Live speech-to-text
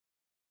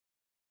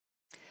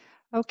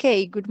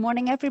Okay, good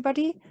morning,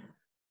 everybody.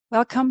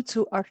 Welcome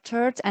to our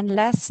third and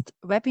last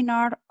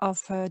webinar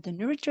of the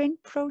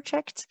NuReDrain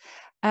project.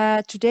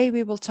 Today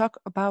we will talk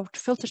about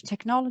filter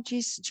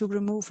technologies to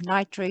remove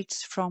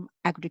nitrates from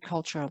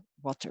agricultural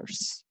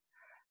waters.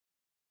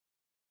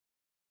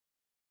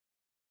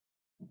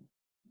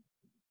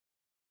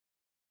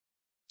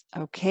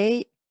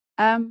 Okay,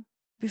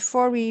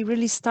 before we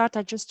really start,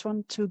 I just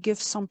want to give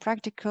some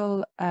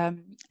practical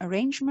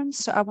arrangements.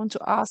 So I want to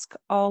ask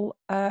all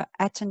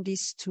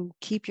attendees to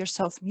keep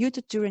yourself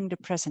muted during the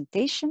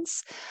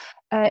presentations.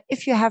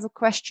 If you have a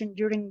question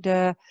during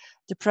the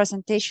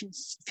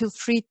presentations, feel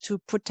free to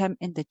put them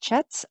in the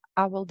chat.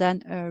 I will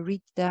then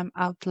read them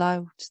out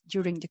loud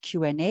during the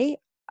Q&A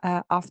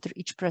after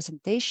each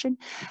presentation.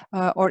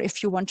 Or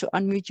if you want to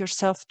unmute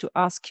yourself to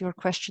ask your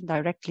question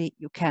directly,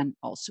 you can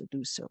also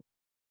do so.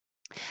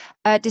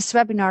 This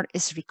webinar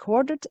is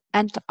recorded,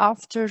 and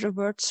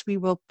afterwards we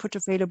will put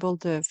available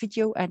the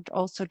video and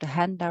also the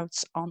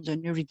handouts on the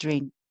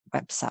NuReDrain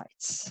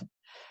websites.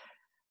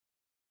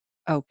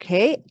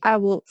 Okay, I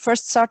will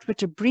first start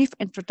with a brief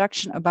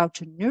introduction about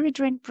the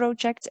NuReDrain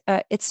project.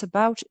 It's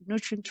about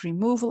nutrient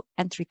removal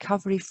and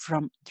recovery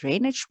from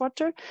drainage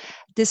water.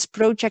 This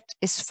project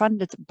is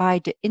funded by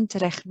the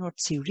Interreg North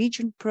Sea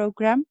Region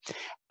program,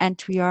 and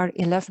we are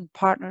 11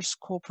 partners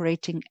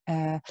cooperating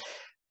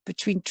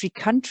between 3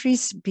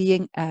 countries,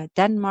 being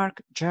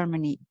Denmark,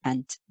 Germany,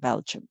 and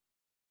Belgium.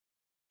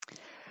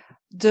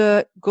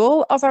 The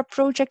goal of our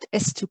project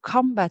is to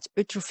combat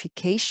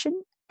eutrophication,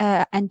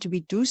 and we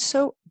do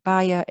so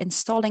by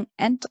installing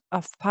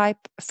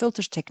end-of-pipe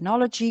filter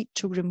technology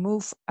to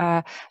remove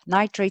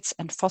nitrates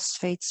and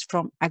phosphates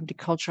from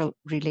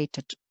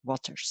agricultural-related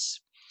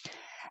waters.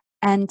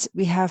 And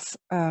we have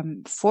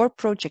 4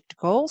 project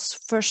goals.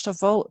 First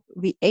of all,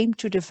 we aim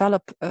to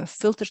develop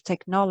filter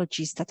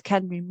technologies that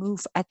can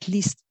remove at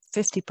least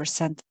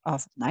 50%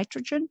 of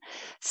nitrogen,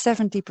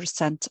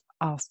 70%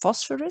 of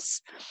phosphorus,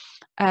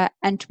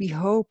 and we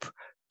hope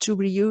to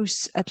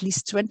reuse at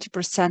least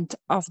 20%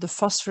 of the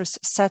phosphorus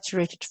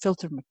saturated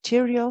filter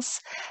materials.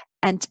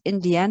 And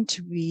in the end,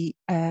 we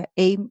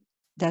aim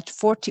that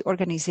 40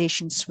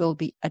 organizations will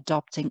be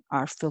adopting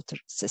our filter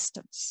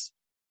systems.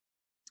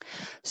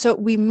 So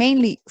we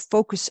mainly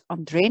focus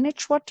on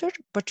drainage water,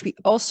 but we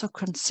also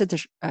consider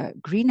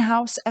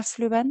greenhouse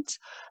effluent,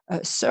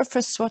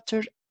 surface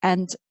water,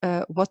 and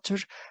water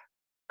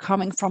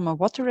coming from a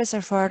water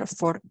reservoir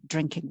for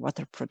drinking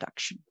water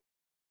production.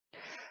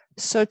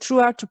 So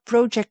throughout the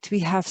project, we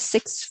have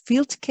 6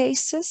 field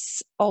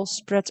cases, all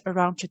spread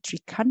around the 3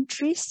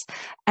 countries.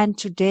 And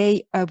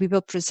today we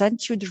will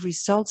present you the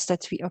results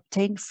that we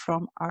obtained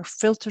from our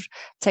filter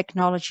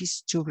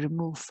technologies to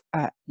remove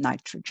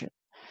nitrogen.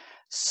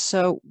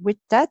 So with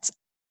that,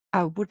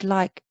 I would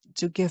like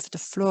to give the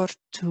floor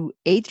to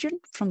Adrian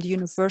from the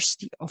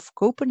University of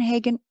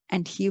Copenhagen,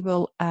 and he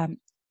will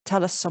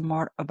tell us some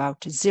more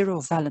about the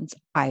zero-valent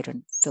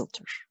iron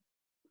filter.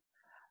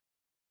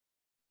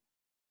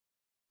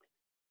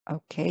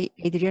 Okay,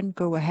 Adrian,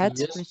 go ahead.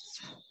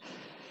 Yes.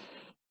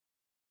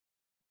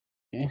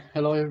 Okay.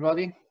 Hello,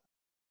 everybody.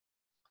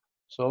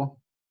 So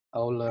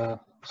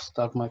I'll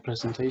start my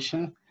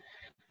presentation.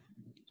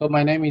 So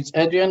my name is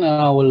Adrian,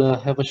 and I will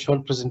have a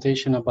short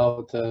presentation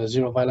about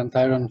zero-valent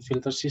iron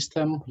filter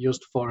system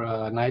used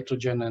for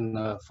nitrogen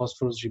and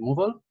phosphorus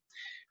removal.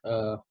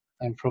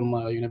 I'm from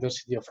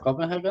University of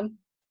Copenhagen.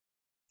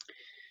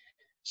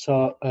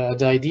 So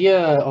the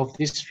idea of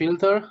this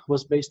filter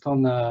was based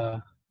on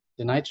the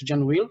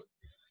nitrogen wheel,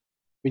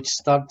 which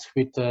starts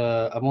with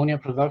ammonia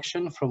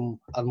production from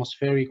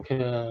atmospheric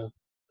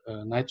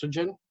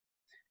nitrogen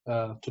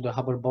to the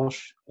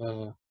Haber-Bosch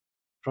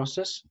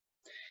process,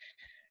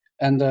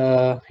 and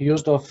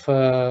used of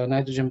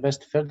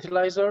nitrogen-based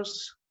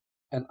fertilizers.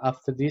 And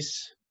after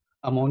this,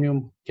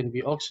 ammonium can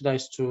be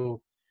oxidized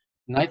to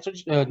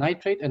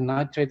nitrate, and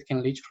nitrate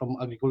can leach from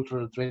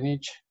agricultural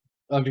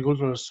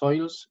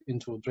soils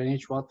into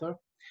drainage water.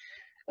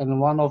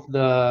 And one of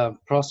the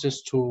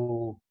process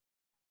to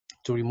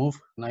remove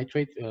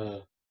nitrate,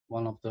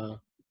 one of the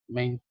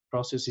main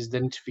process is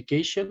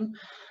denitrification.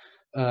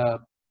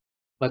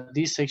 But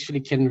this actually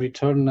can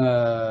return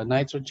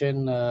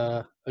nitrogen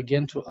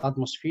again to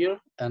atmosphere,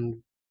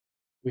 and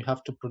we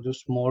have to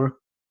produce more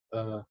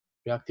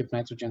reactive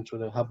nitrogen through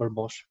the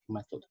Haber-Bosch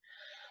method.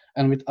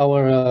 And with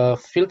our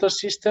filter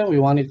system, we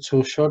wanted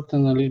to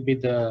shorten a little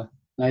bit the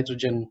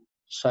nitrogen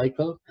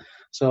cycle.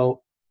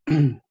 So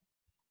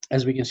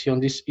as we can see on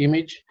this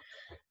image,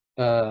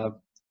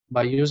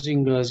 by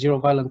using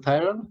zero-valent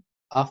iron,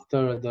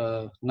 after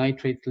the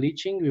nitrate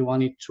leaching, we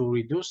wanted to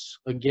reduce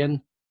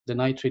again the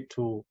nitrate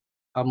to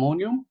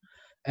ammonium,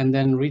 and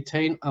then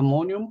retain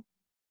ammonium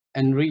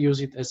and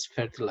reuse it as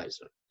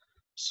fertilizer.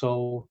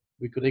 So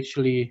we could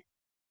actually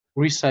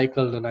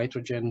recycle the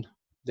nitrogen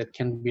that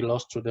can be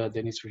lost through the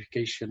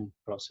denitrification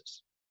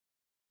process.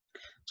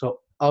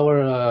 So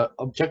our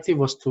objective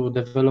was to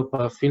develop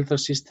a filter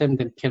system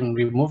that can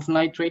remove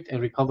nitrate and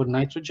recover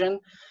nitrogen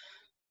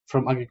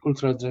from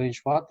agricultural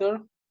drainage water,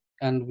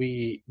 and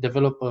we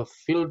develop a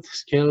field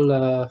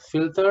scale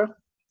filter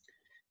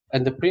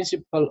And the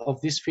principle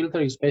of this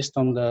filter is based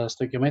on the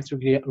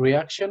stoichiometric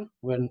reaction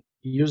when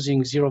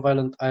using zero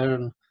valent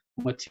iron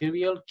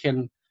material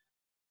can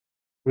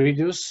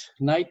reduce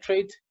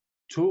nitrate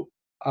to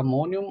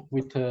ammonium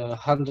with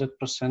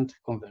 100%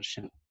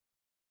 conversion.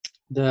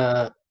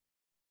 The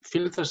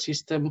filter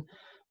system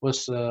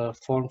was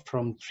formed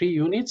from 3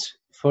 units.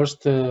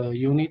 First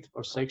unit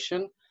or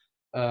section,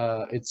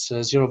 it's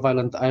a zero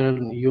valent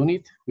iron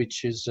unit,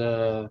 which is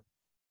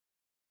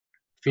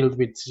filled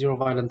with zero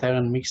valent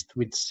iron mixed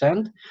with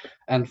sand.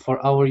 And for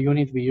our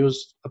unit, we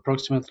use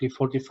approximately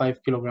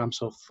 45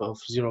 kilograms of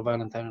zero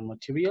valent iron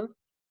material.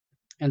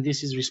 And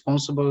this is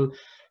responsible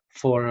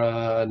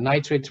for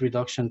nitrate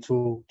reduction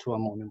to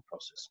ammonium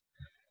process.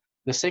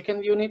 The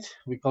second unit,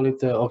 we call it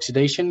the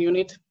oxidation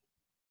unit.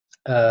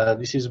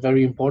 This is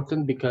very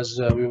important because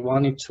we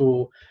wanted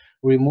to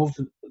remove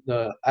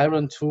the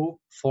iron 2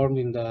 formed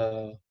in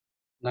the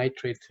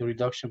nitrate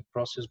reduction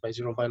process by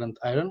zero valent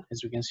iron.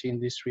 As you can see in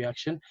this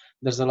reaction,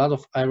 there's a lot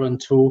of iron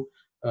 2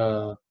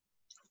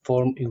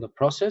 formed in the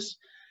process.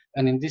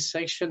 And in this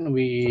section,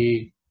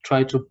 we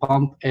try to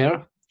pump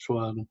air through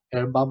an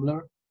air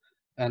bubbler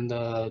and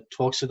to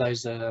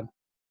oxidize the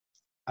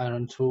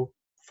iron 2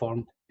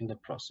 formed in the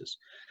process.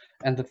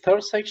 And the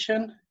third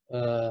section,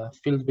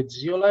 filled with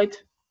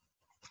zeolite,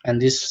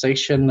 and this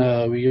section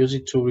we use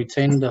it to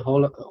retain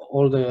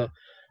all the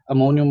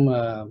ammonium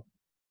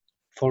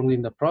formed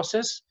in the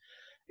process.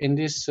 In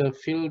this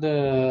field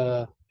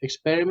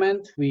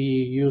experiment, we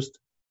used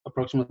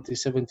approximately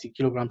 70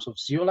 kilograms of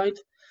zeolite,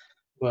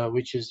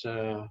 which is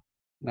a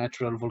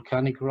natural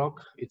volcanic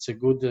rock. It's a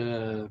good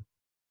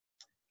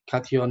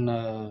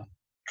cation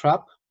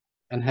trap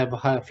and have a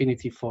high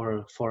affinity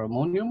for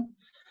ammonium.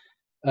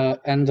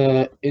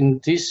 In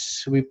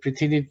this, we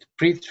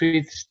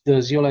pre-treat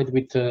the zeolite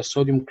with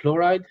sodium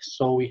chloride,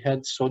 so we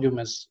had sodium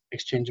as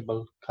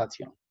exchangeable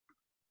cation.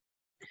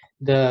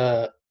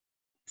 The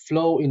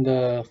flow in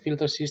the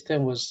filter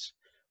system was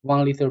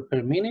 1 liter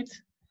per minute,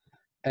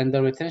 and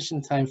the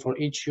retention time for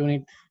each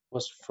unit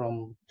was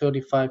from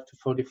 35 to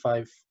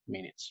 45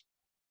 minutes.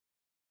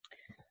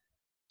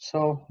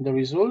 So the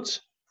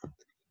results.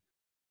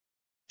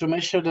 To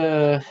measure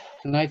the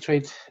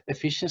nitrate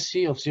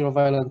efficiency of zero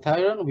valent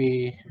iron,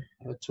 we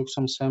took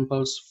some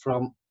samples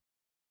from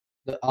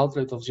the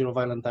outlet of zero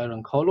valent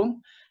iron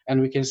column, and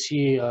we can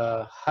see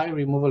a high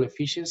removal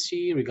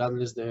efficiency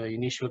regardless the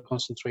initial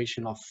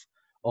concentration of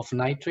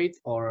nitrate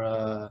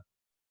or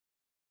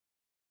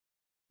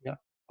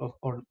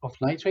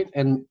nitrate.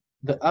 And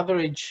the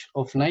average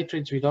of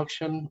nitrate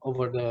reduction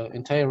over the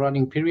entire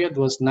running period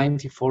was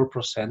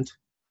 94%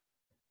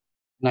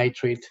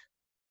 nitrate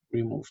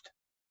removed.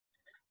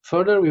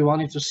 Further, we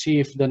wanted to see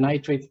if the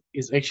nitrate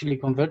is actually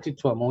converted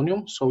to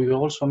ammonium. So we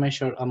also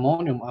measure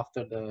ammonium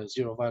after the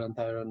zero valent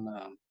iron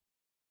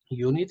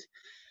unit.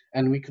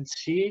 And we could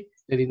see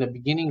that in the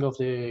beginning of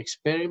the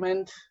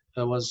experiment,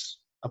 there was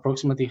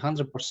approximately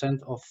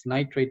 100% of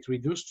nitrate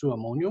reduced to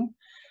ammonium.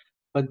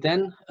 But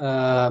then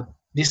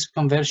this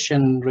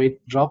conversion rate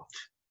dropped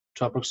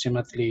to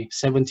approximately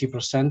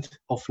 70%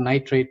 of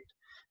nitrate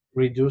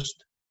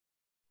reduced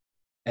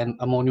and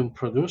ammonium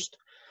produced,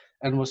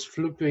 and was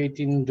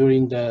fluctuating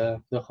during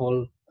the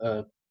whole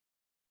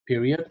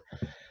period.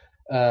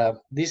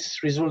 These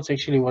results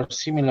actually were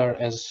similar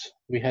as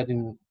we had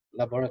in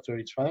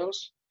laboratory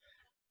trials,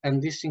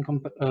 and this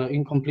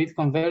incomplete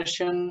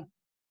conversion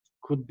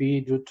could be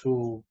due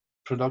to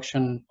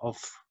production of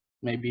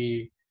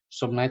maybe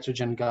some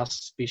nitrogen gas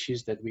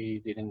species that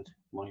we didn't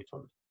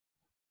monitor.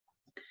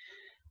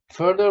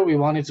 Further, we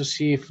wanted to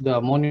see if the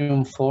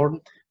ammonium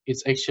formed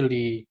is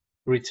actually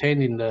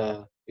retained in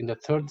the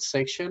third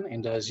section,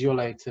 in the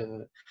zeolite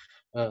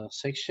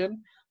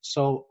section.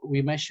 So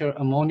we measure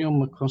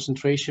ammonium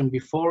concentration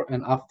before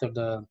and after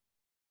the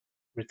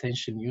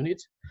retention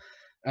unit,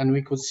 and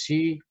we could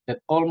see that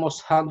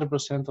almost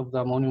 100% of the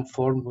ammonium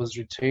formed was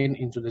retained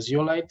into the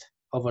zeolite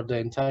over the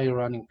entire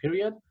running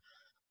period,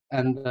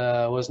 and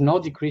was no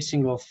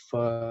decreasing of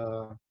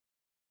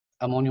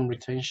ammonium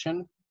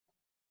retention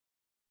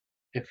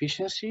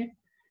efficiency.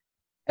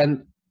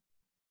 And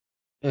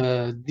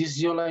this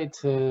zeolite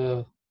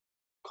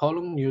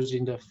column used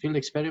in the field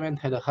experiment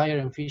had a higher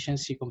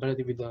efficiency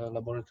comparative with the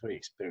laboratory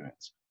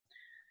experiments.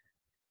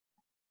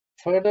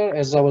 Further,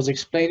 as I was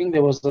explaining,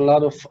 there was a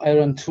lot of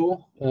iron 2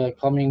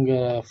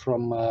 coming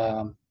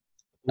from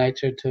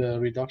nitrate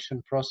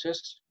reduction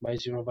process by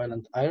zero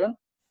valent iron,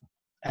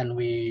 and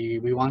we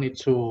wanted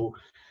to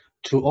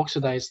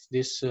oxidize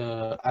this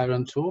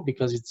iron 2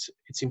 because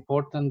it's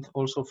important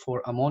also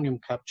for ammonium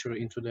capture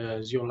into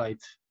the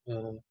zeolite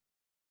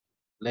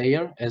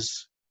layer,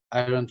 as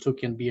iron 2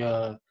 can be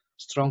a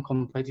strong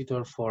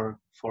competitor for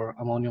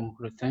ammonium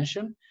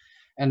retention.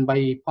 And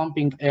by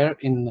pumping air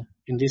in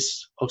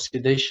this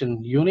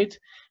oxidation unit,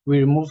 we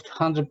removed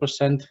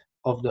 100%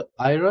 of the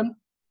iron,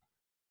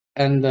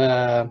 and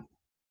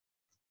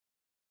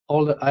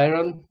all the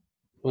iron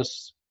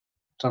was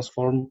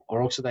transformed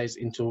or oxidized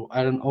into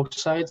iron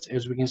oxides,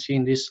 as we can see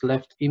in this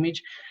left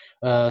image.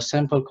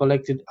 Sample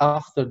collected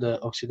after the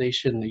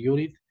oxidation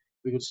unit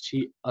we could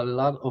see a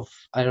lot of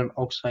iron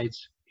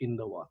oxides in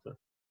the water.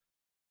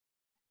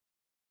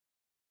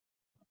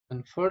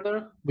 And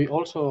further, we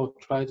also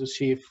try to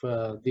see if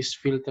this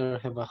filter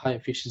have a high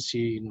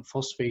efficiency in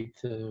phosphate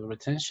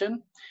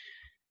retention.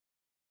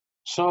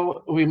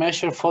 So we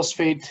measure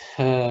phosphate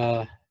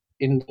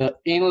in the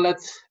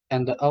inlet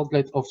and the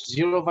outlet of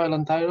zero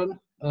violent iron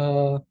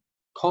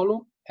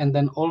column, and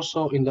then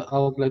also in the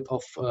outlet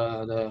of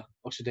the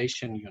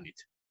oxidation unit.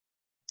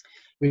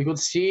 We could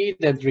see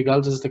that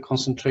regardless of the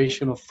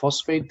concentration of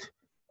phosphate,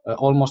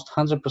 almost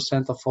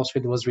 100% of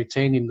phosphate was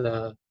retained in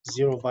the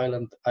zero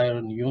violent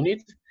iron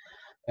unit,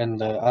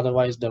 and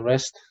otherwise the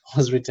rest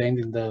was retained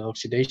in the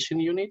oxidation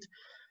unit.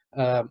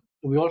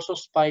 We also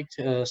spiked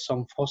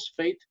some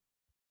phosphate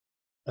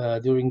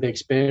during the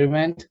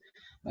experiment,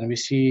 and we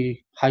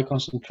see high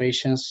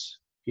concentrations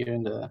here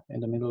in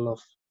the middle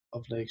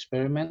of the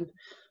experiment,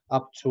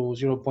 up to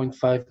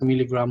 0.5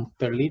 milligram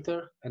per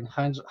liter, and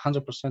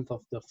 100%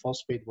 of the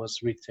phosphate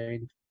was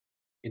retained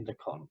in the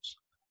columns.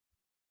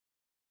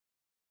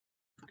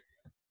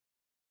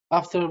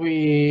 After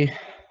we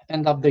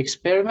end up the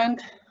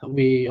experiment,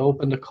 we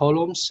open the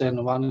columns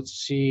and wanted to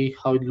see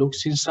how it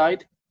looks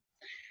inside.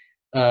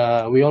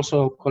 We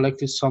also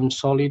collected some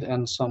solid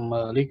and some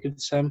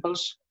liquid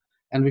samples,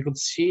 and we could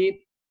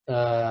see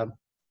that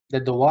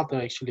the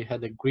water actually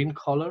had a green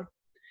color,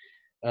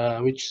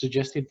 which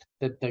suggested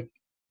that the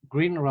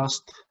green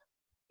rust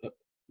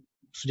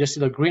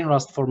suggested a green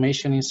rust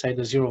formation inside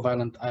the zero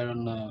violent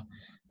iron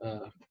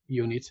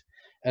unit.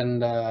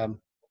 And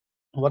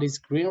what is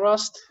green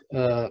rust?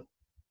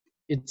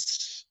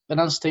 It's an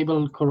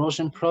unstable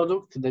corrosion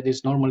product that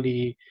is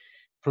normally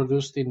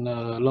produced in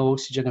low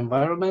oxygen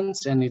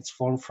environments, and it's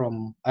formed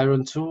from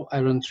iron 2,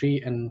 iron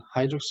 3, and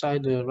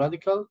hydroxide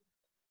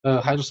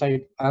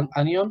hydroxide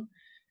anion,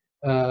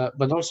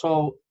 but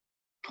also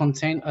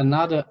contain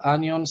another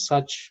anion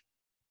such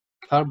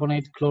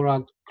carbonate,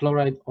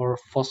 chloride, or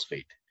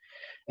phosphate.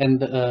 And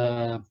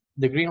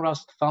the green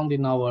rust found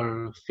in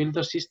our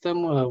filter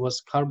system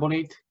was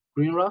carbonate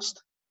green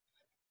rust.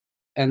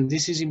 And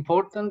this is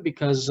important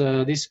because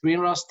this green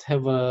rust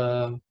have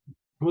a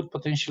good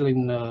potential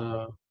in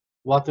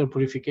water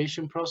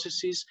purification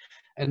processes,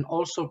 and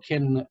also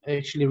can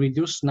actually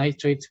reduce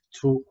nitrate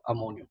to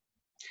ammonium.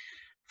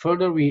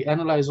 Further, we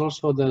analyze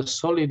also the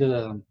solid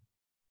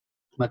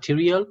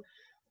material,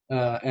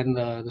 and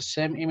the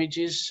same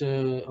images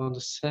on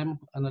the same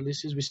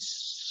analysis, we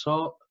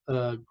saw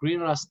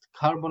green rust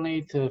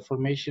carbonate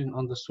formation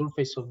on the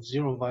surface of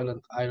zero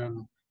violent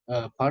iron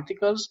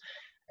particles,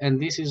 and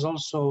this is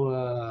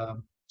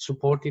also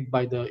supported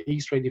by the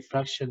X-ray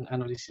diffraction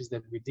analysis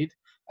that we did.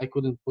 I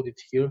couldn't put it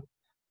here,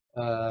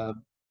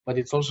 but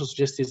it also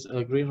suggests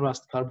a green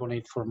rust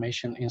carbonate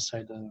formation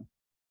inside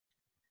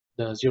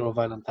the zero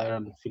violent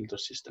iron filter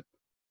system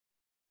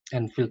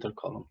and filter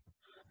column.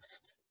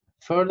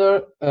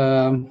 Further,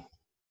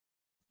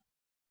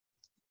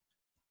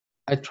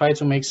 I try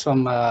to make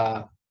some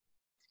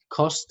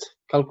cost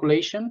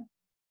calculation,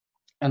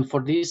 and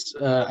for this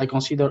I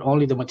consider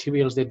only the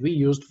materials that we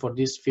used for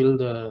this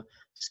field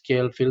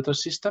scale filter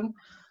system.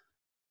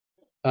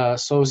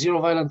 So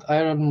zero violent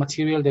iron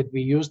material that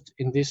we used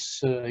in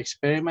this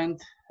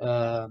experiment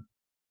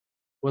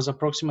was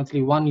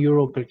approximately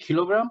 €1 per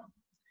kilogram.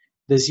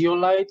 The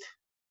zeolite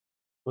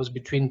was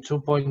between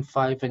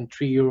 2.5 and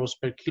 €3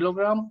 per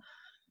kilogram,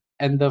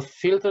 and the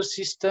filter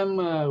system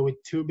with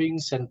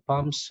tubings and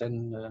pumps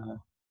and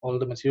all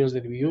the materials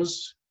that we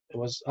use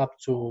was up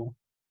to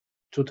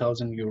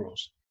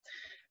 €2,000.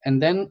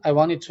 And then I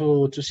wanted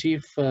to see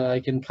if I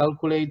can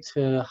calculate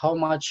how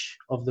much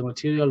of the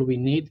material we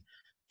need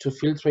to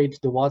filtrate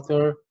the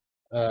water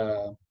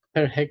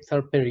per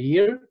hectare per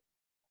year.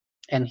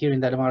 And here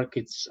in Denmark,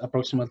 it's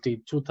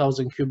approximately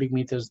 2,000 cubic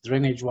meters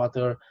drainage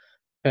water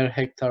per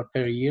hectare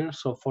per year.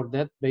 So for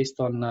that, based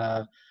on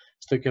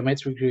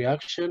stoichiometric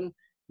reaction,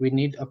 we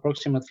need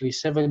approximately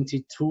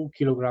 72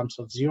 kilograms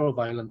of zero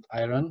violent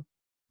iron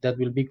that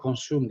will be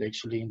consumed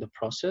actually in the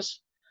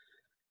process,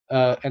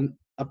 and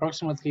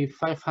approximately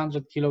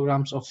 500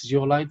 kilograms of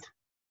zeolite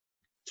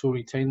to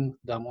retain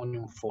the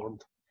ammonium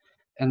formed.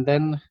 And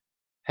then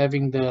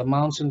having the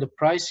amounts and the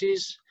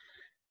prices,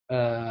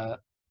 a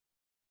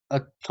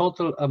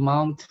total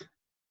amount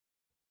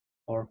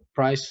or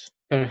price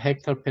per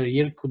hectare per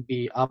year could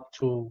be up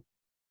to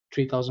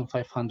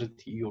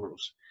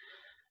 €3,500.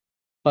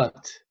 But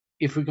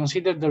if we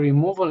consider the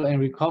removal and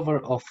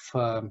recover of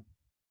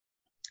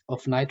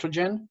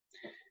nitrogen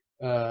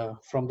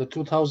from the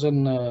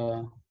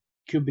 2,000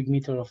 cubic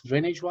meter of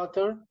drainage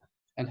water,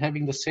 and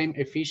having the same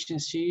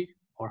efficiency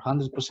or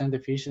 100%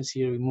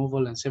 efficiency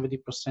removal and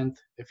 70%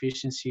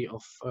 efficiency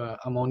of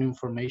ammonium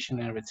formation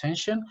and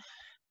retention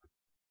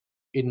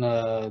in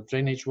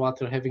drainage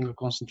water having a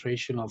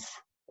concentration of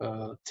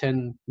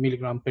 10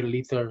 milligram per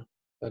liter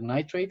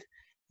nitrate,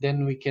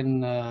 then we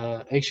can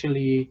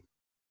actually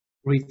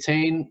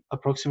retain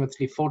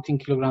approximately 14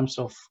 kilograms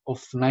of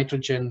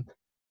nitrogen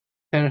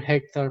per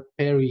hectare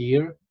per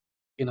year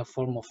in a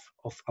form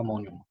of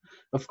ammonium.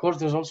 Of course,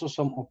 there's also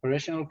some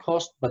operational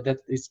cost, but that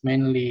is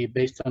mainly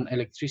based on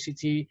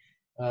electricity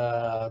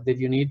that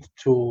you need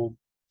to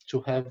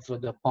have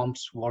the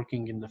pumps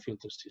working in the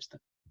filter system.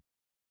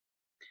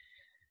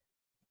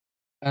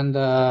 And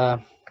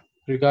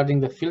regarding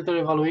the filter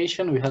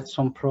evaluation, we had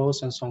some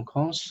pros and some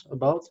cons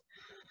about.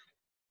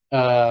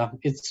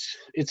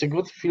 It's a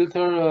good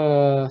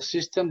filter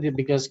system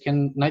because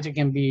nitrate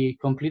can be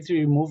completely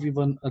removed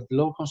even at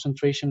low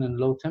concentration and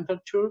low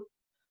temperature.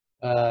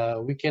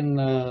 We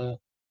can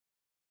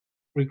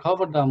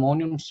recover the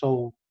ammonium,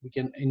 so we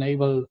can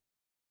enable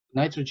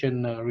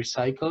nitrogen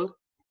recycle.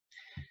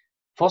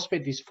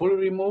 Phosphate is fully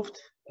removed.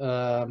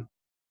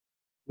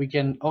 We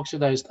can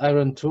oxidize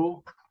iron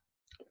too,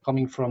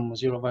 coming from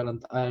zero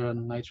valent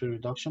iron nitrate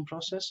reduction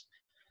process.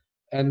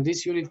 And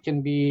this unit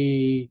can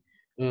be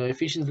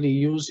efficiently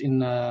used in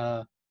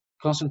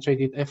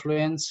concentrated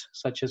effluents,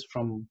 such as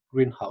from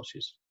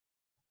greenhouses.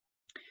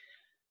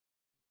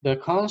 The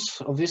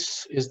cons of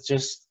this is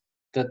just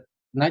that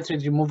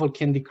nitrate removal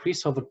can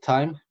decrease over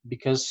time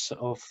because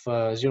of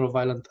zero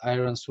valent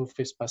iron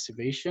surface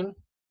passivation,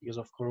 because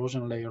of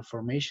corrosion layer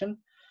formation.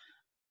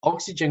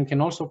 Oxygen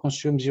can also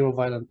consume zero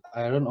valent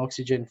iron,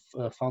 oxygen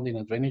found in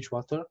a drainage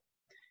water.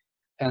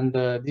 And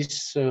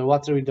this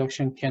water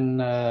reduction can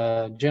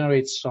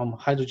generate some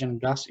hydrogen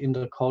gas in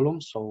the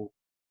column, so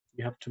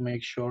you have to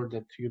make sure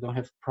that you don't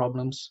have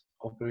problems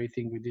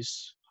operating with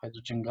this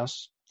hydrogen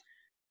gas.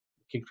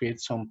 It can create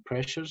some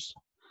pressures,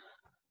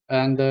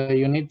 and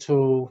you need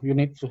to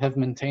have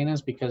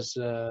maintenance because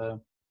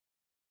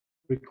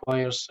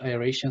requires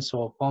aeration,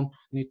 so a pump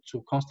needs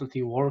to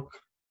constantly work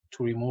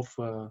to remove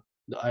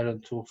the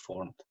iron too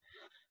formed.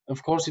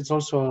 Of course, it's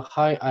also a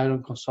high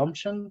iron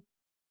consumption.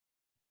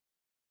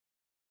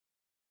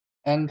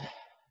 And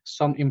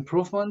some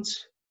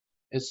improvements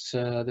is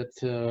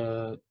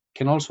that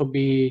can also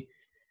be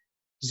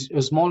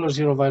a smaller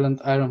zero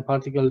valent iron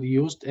particle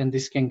used, and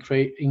this can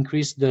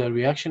increase the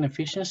reaction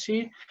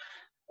efficiency.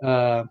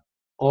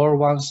 Or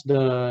once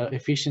the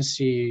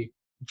efficiency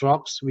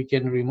drops, we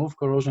can remove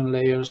corrosion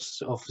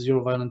layers of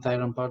zero valent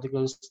iron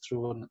particles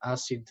through an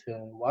acid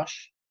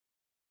wash.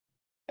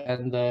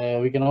 And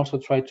we can also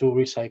try to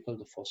recycle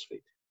the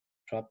phosphate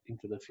trapped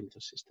into the filter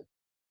system.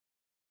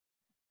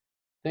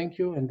 Thank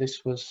you, and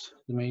this was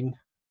the main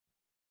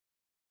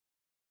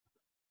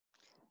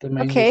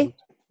okay.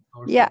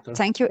 Yeah, filter.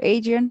 thank you,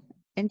 Adrian.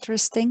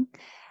 Interesting.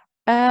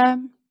 I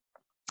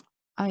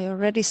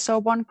already saw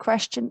one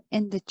question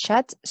in the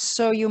chat.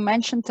 So you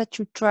mentioned that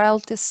you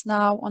trialed this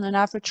now on an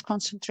average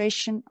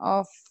concentration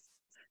of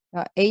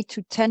 8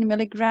 to 10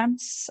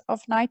 milligrams of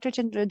nitrate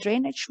in the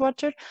drainage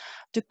water.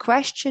 The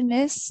question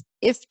is,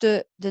 if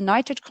the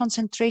nitrate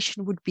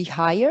concentration would be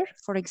higher,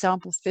 for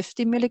example,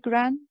 50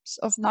 milligrams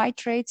of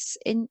nitrates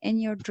in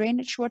your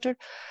drainage water,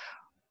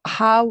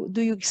 how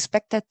do you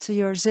expect that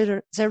your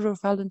zero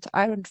valent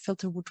iron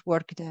filter would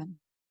work then?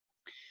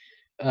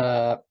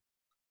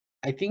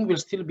 I think will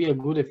still be a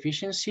good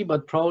efficiency,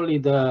 but probably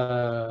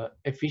the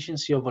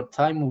efficiency over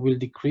time will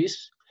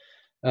decrease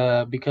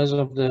because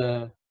of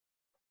the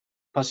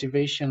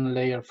passivation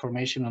layer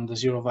formation on the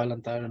zero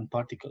valent iron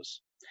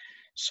particles.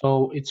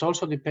 So it's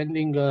also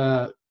depending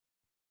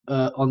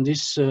on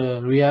this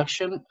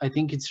reaction. I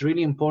think it's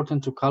really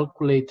important to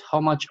calculate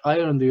how much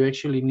iron do you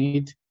actually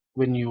need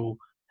when you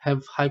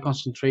have high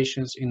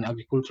concentrations in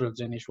agricultural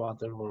drainage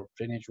water or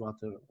drainage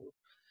water.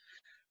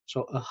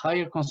 So a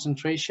higher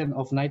concentration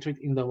of nitrate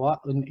in the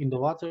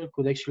water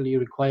could actually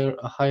require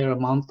a higher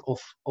amount of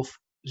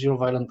zero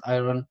valent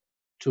iron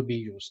to be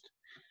used.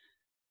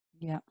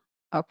 Yeah,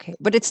 okay,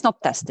 but it's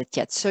not tested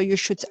yet, so you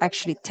should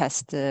actually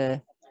test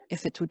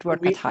if it would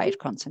work at higher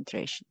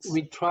concentrations.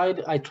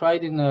 I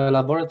tried in a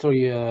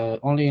laboratory,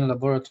 only in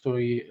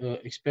laboratory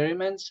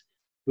experiments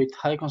with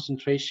high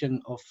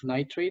concentration of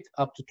nitrate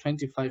up to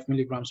 25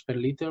 milligrams per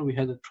liter. We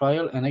had a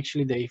trial, and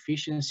actually the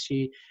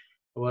efficiency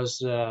was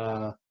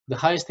the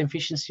highest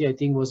efficiency, I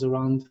think, was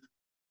around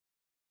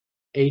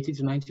 80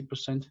 to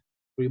 90%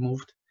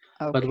 removed.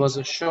 Okay. But it was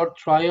a short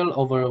trial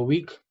over a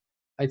week,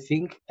 I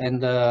think,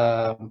 and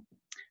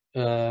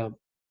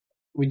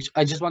which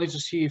I just wanted to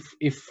see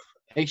if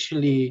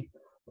actually,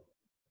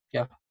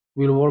 yeah,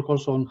 will work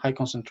also on high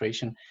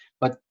concentration.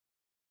 But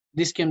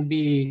this can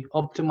be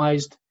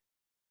optimized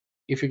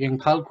if you can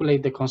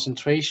calculate the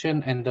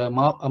concentration and the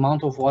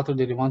amount of water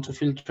that you want to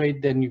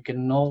filtrate. Then you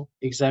can know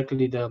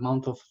exactly the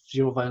amount of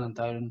zero valent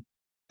iron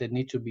that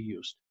need to be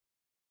used.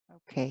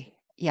 Okay,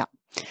 yeah.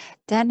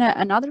 Then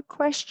another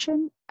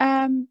question,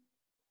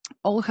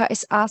 Olga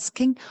is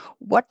asking,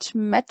 what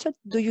method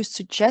do you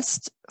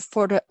suggest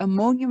for the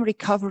ammonium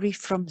recovery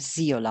from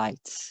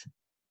zeolites?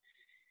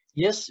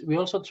 Yes, we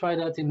also tried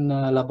that in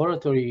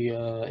laboratory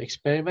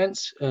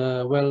experiments.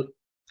 Well,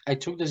 I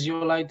took the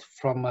zeolite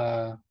from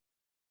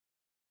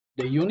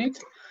the unit,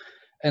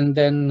 and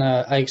then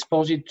I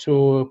exposed it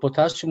to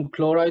potassium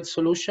chloride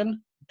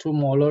solution, 2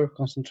 molar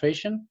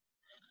concentration,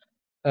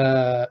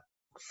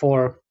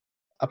 for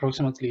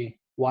approximately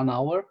 1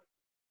 hour,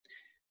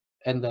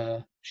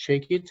 and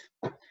shake it.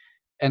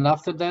 And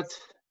after that,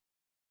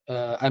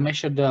 I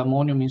measured the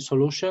ammonium in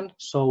solution,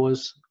 so it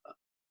was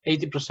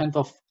 80%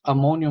 of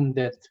ammonium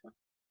that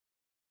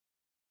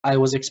I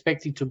was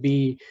expecting to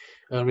be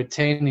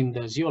retained in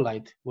the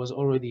zeolite was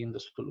already in the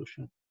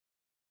solution.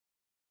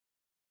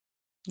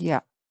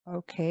 Yeah,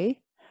 okay.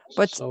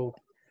 But so,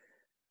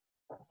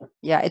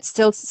 yeah, it's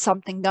still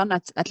something done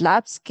at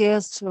lab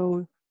scale,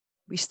 so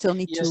we still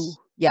need to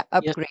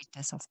upgrade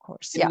this, of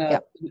course.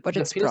 But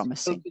it's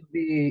promising. It would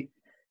be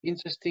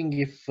interesting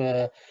if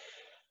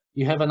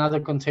you have another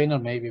container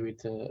maybe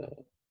with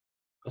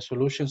a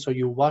solution, so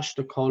you wash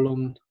the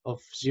column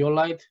of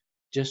zeolite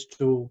just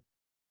to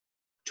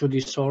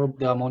desorb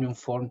the ammonium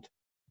formed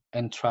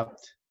and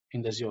trapped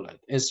in the zeolite,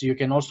 as you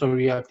can also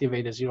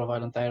reactivate the zero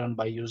valent iron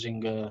by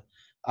using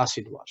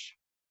acid wash.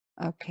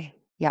 Okay,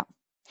 yeah.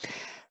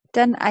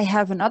 Then I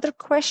have another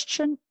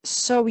question.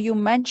 So you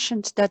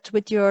mentioned that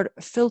with your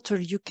filter,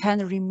 you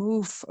can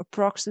remove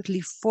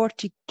approximately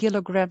 40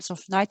 kilograms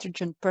of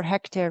nitrogen per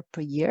hectare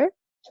per year.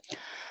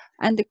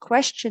 And the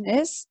question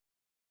is,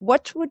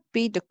 what would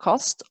be the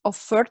cost of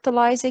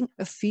fertilizing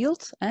a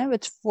field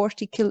with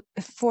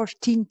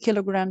 14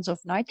 kilograms of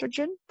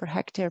nitrogen per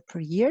hectare per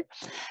year?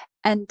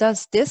 And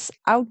does this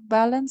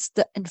outbalance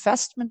the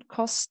investment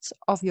costs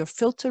of your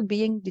filter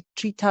being the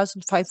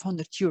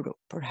 3,500 euro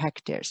per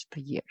hectares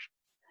per year?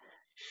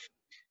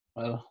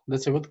 Well,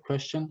 that's a good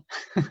question.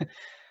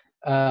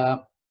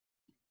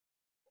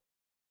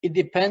 It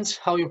depends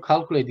how you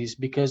calculate this,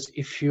 because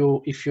if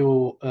you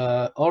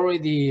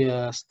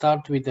already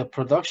start with the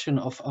production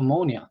of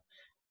ammonia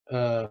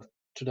to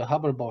the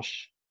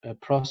Haber-Bosch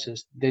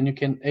process, then you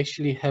can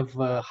actually have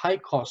high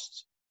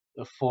costs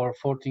for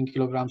 14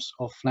 kilograms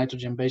of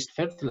nitrogen-based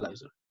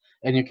fertilizer,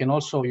 and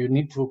you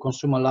need to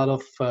consume a lot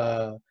of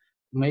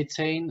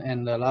methane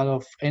and a lot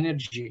of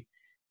energy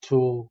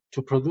to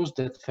produce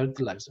that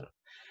fertilizer.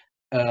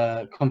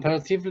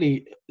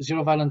 Comparatively,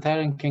 zero valent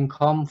iron can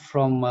come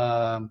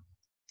from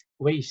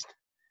waste,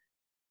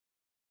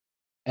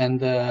 and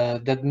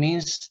that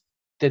means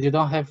that you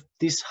don't have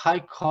these high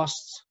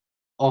costs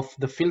of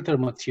the filter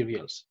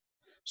materials.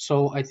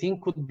 So I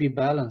think could be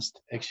balanced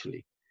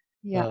actually,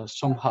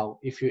 somehow,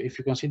 if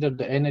you consider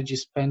the energy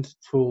spent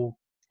to,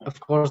 of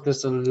course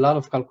there's a lot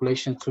of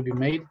calculations to be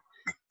made,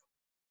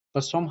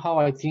 but somehow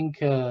I think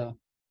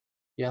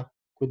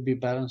could be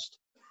balanced.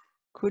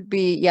 Could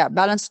be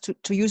balanced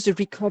to use the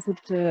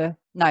recovered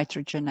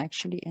nitrogen,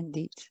 actually,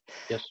 indeed.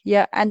 Yes.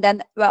 Yeah, and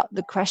then, well,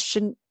 the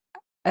question,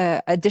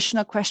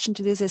 additional question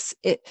to this is,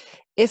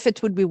 if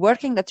it would be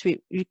working that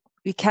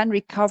we can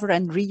recover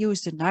and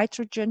reuse the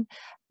nitrogen,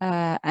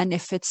 and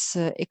if it's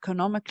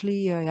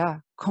economically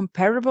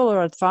comparable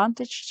or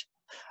advantaged,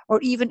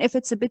 or even if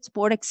it's a bit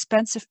more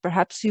expensive,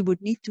 perhaps we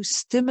would need to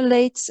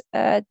stimulate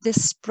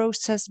this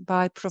process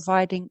by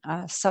providing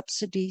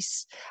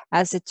subsidies,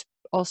 as it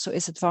also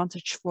is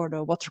advantage for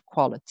the water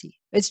quality.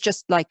 It's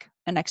just like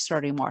an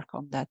extra remark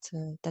on that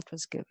that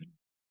was given.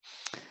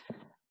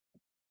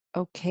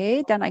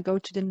 Okay, then I go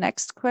to the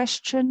next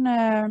question.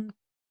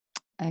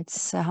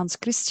 It's Hans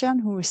Christian,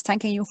 who is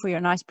thanking you for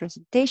your nice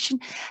presentation.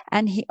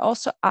 And he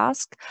also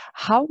asked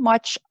how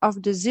much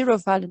of the zero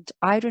valent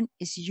iron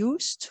is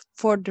used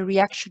for the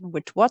reaction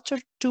with water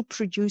to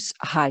produce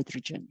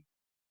hydrogen.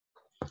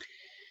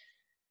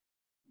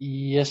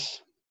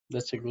 Yes,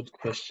 that's a good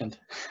question.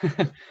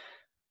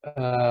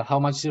 How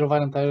much zero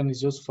valent iron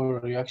is used for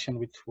a reaction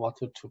with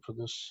water to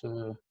produce?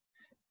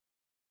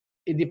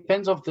 It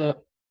depends of the,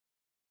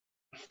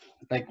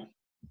 it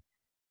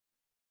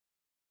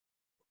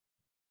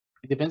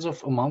depends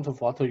of amount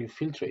of water you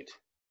filtrate.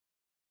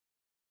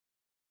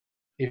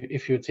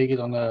 If you take it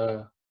on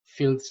a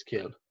field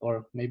scale,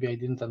 or maybe I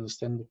didn't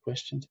understand the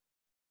question.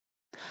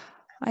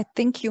 I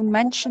think you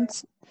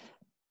mentioned,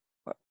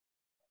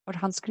 or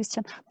Hans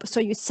Christian, so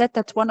you said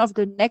that one of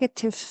the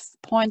negative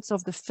points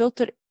of the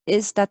filter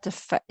is that the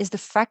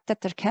fact that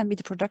there can be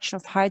the production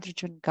of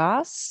hydrogen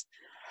gas.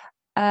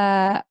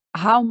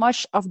 How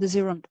much of the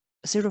zero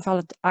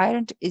valent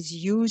iron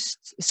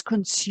is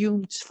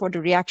consumed for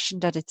the reaction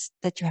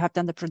that you have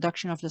done the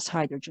production of this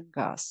hydrogen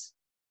gas?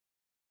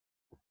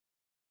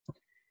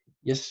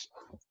 Yes,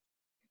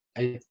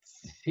 I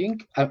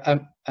think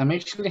I'm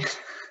actually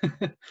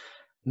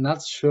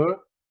not sure,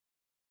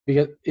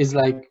 because it's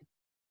like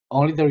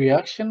only the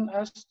reaction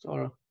asked,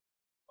 or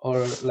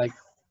like,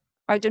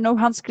 I don't know,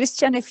 Hans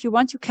Christian, if you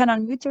want, you can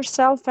unmute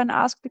yourself and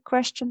ask the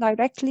question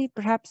directly.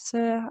 Perhaps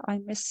I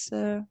miss.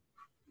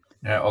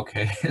 Yeah,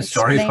 okay.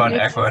 Sorry for an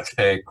awkward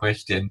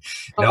question.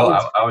 No,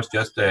 I was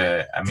just,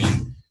 I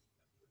mean,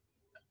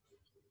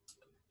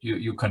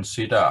 you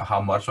consider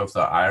how much of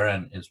the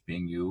iron is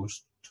being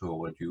used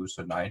to reduce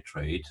the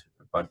nitrate,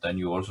 but then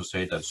you also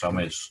say that some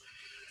is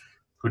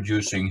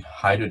producing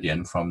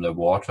hydrogen from the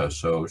water.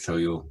 So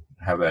you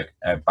have a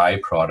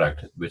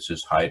byproduct, which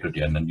is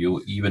hydrogen, and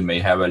you even may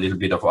have a little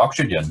bit of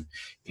oxygen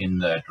in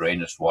the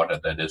drainage water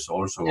that is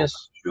also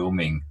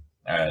consuming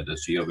the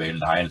zero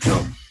valent iron.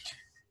 So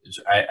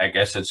I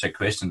guess it's a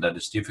question that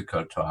is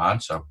difficult to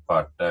answer,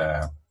 but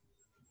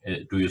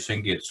do you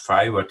think it's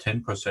 5 or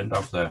 10%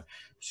 of the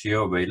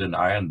zero valent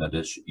iron that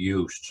is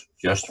used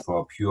just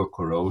for pure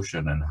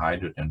corrosion and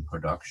hydrogen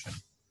production?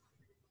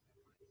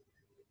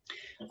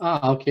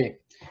 Okay.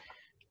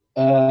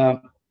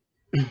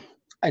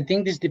 I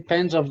think this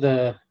depends of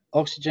the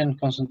oxygen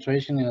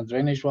concentration in the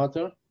drainage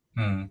water,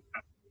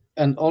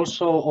 and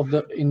also of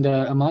in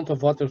the amount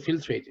of water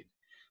filtrated.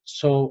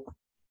 So,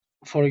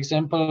 for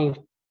example,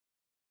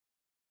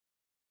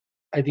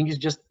 I think it's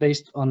just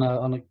based on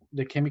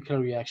the chemical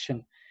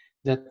reaction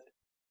that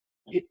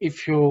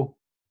if you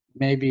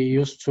maybe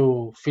used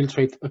to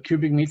filtrate a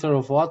cubic meter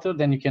of water,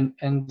 then you can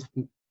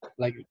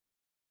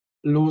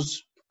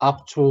lose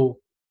up to,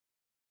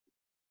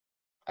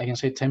 I can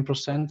say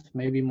 10%,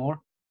 maybe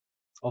more,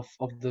 of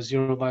the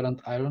zero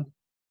valent iron.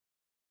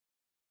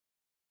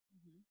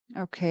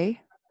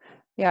 Okay.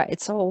 Yeah,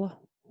 it's all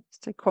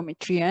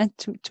stoichiometry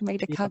to make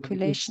the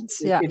calculations.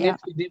 It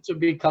needs to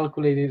be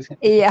calculated.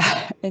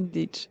 Yeah,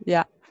 indeed.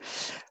 Yeah.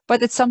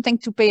 But it's something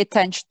to pay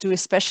attention to,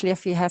 especially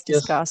if you have this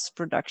Yes. gas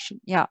production.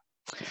 Yeah.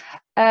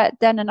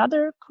 Then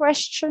another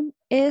question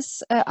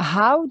is,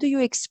 how do you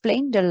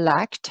explain the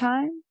lag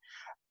time?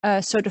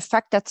 So the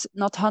fact that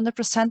not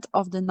 100%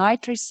 of the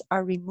nitrates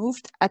are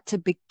removed at the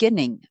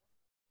beginning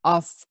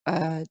of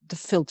the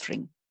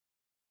filtering.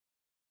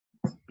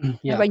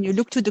 Yeah. When you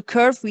look to the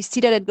curve, we see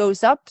that it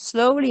goes up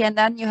slowly and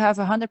then you have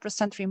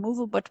 100%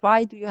 removal. But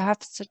why do you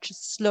have such a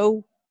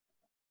slow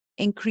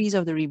increase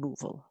of the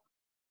removal?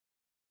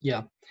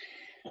 Yeah.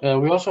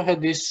 We also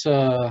had these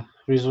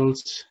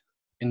results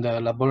in the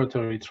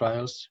laboratory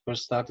trials, where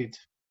started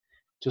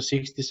to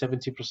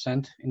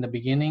 60-70% in the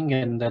beginning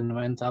and then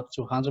went up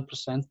to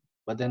 100%,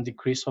 but then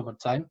decreased over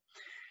time.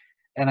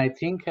 And I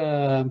think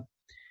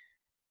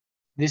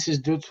this is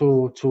due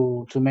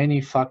to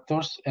many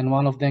factors, and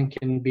one of them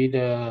can be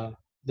the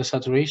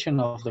saturation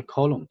of the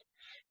column,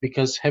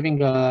 because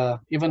having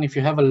even if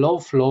you have a low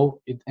flow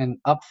and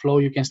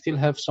upflow, you can still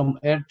have some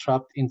air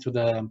trapped into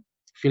the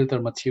filter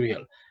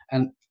material,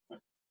 and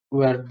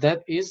where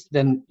that is,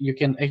 then you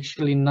can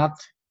actually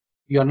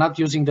you are not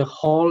using the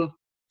whole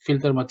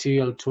filter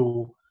material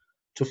to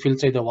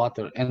filter the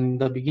water, and in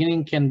the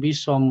beginning can be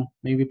some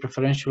maybe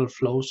preferential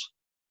flows.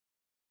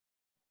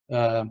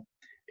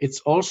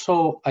 It's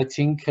also, I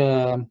think,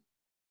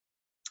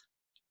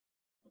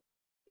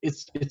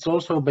 it's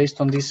also based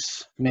on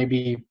this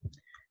maybe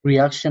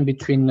reaction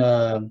between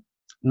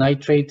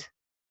nitrate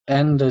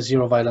and the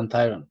zero valent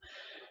iron.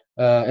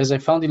 As I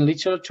found in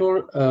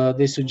literature,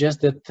 they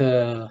suggest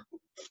that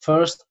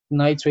first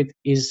nitrate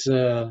is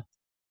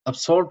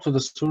absorbed to the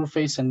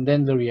surface and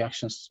then the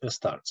reaction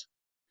starts.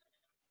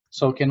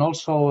 So can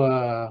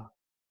also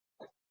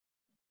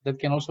that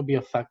can also be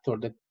a factor,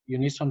 that you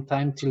need some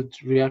time till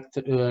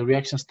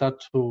reactions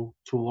start to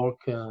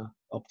work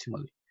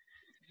optimally.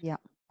 Yeah.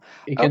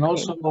 It can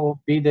also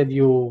be that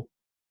you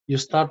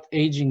start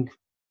aging,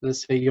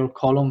 let's say, your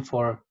column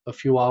for a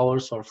few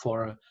hours or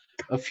for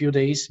a few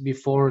days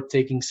before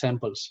taking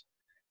samples.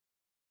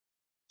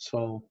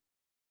 So,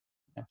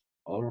 yeah.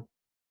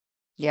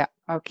 Yeah.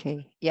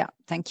 Okay. Yeah.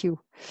 Thank you.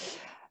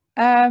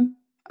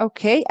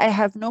 Okay. I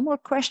have no more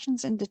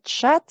questions in the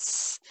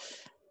chats.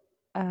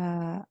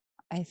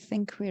 I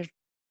think we're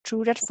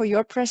through that for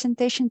your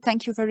presentation.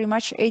 Thank you very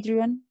much,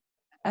 Adrian.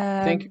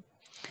 Thank you.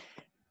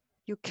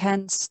 You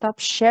can stop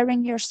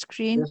sharing your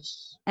screen.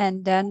 Yes.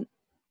 And then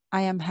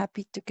I am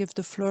happy to give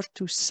the floor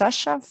to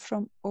Sascha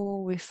from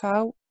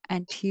OOWV,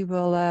 and he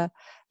will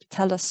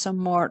tell us some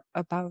more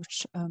about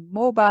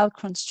mobile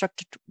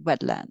constructed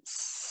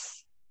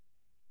wetlands.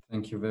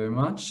 Thank you very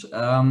much.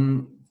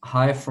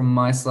 Hi from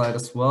my side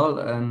as well,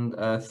 and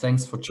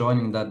thanks for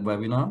joining that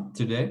webinar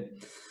today.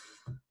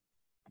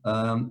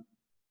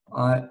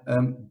 I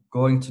am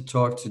going to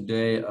talk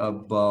today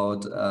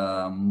about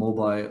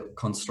mobile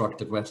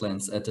constructed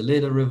wetlands at the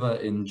Lethe River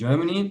in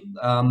Germany.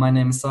 My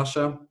name is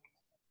Sascha.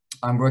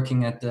 I'm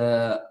working at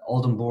the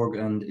Oldenburg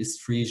and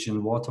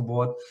Isthrisian Water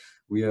Board.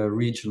 We are a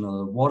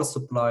regional water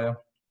supplier,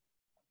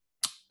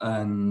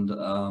 and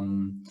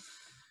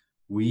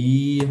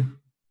we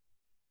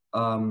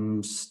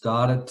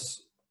started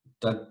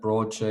that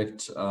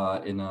project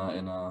in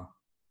a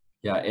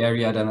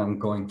area that I'm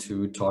going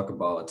to talk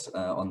about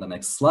on the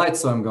next slide.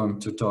 So I'm going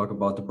to talk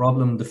about the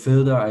problem, the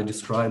filter. I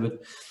describe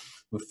it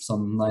with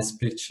some nice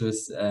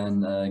pictures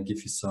and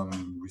give you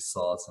some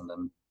results, and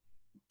then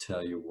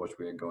tell you what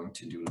we're going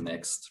to do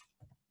next.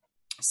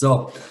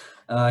 So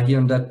here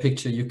in that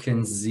picture, you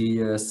can see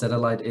a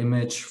satellite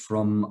image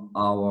from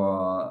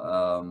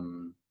our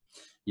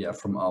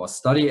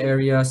study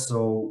area.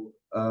 So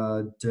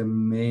the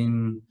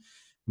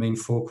main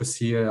focus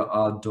here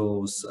are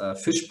those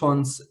fish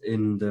ponds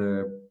in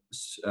the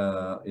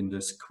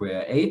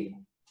square A.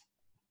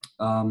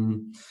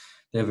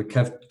 They have a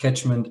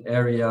catchment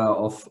area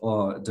of,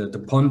 or the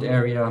pond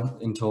area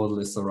in total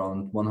is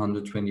around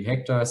 120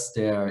 hectares.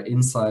 They are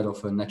inside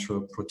of a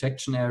natural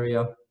protection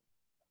area.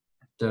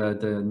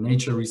 The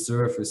nature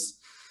reserve is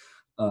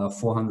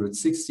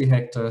 460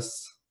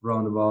 hectares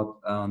roundabout,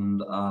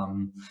 and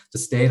the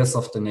status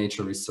of the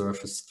nature reserve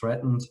is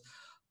threatened.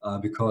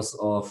 because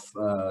of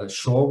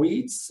shore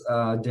weeds.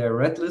 They're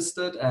red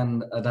listed,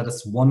 and that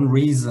is one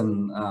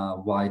reason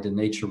why the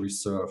nature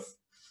reserve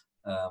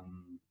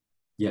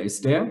is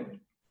there.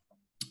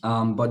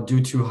 But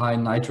due to high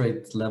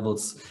nitrate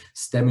levels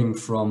stemming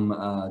from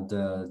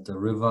the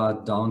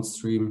river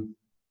downstream,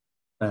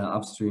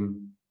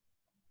 upstream,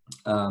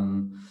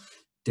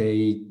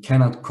 they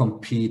cannot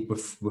compete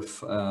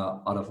with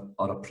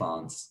other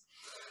plants.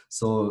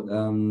 So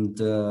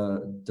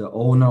the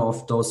owner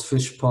of those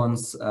fish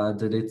ponds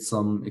they did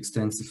some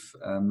extensive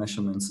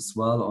measurements as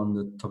well on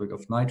the topic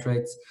of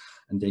nitrates,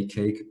 and they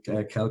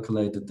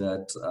calculated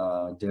that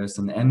there's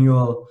an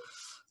annual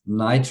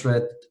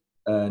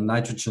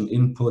nitrogen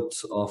input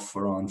of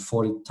around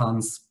 40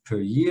 tons per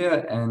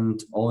year,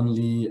 and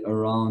only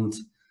around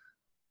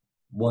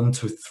 1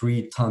 to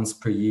 3 tons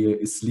per year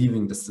is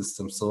leaving the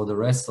system. So the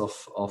rest of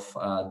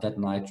that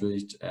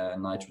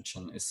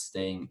nitrogen is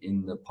staying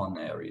in the pond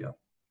area.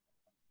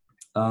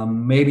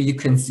 Maybe you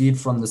can see it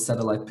from the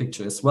satellite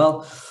picture as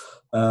well.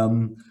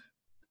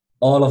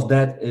 All of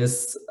that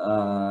is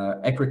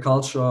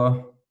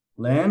agriculture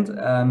land,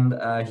 and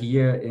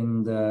here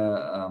in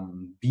the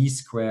B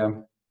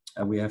square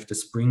we have the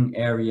spring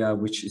area,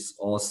 which is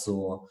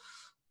also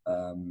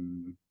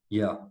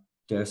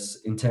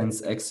there's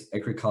intense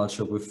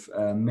agriculture with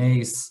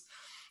maize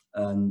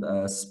and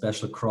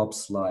special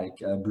crops like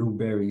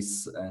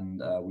blueberries,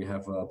 and we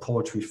have a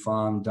poultry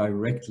farm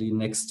directly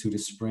next to the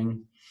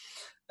spring,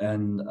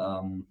 and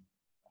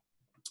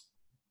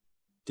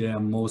there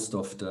most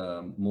of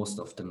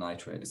the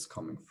nitrate is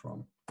coming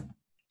from.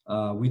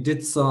 We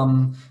did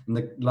some in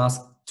the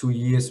last 2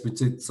 years. We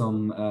did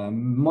some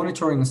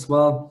monitoring as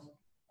well.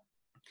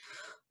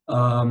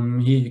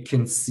 Here you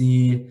can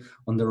see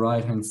on the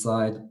right hand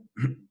side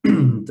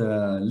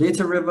the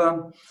Lethe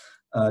River,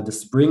 the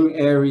spring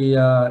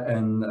area,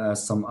 and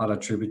some other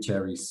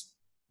tributaries.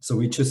 So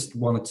we just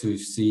wanted to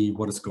see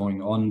what is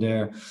going on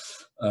there.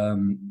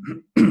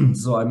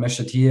 So I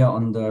measured here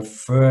on the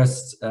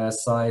first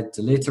side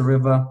the Lethe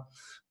River.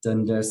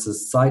 Then there's a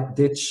side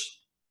ditch.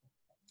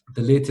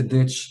 The Lethe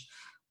ditch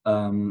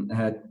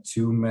had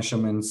 2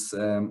 measurements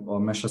or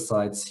measure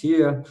sites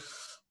here,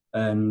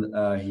 and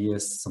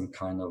here's some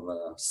kind of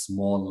a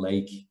small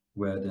lake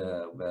where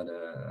the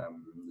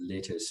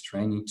Lethe is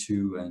draining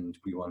to, and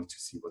we wanted to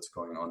see what's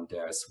going on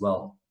there as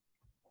well.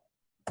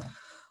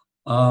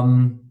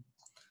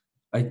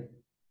 I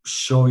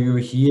show you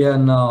here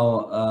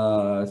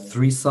now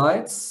 3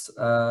 sites.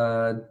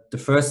 The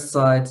first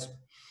site,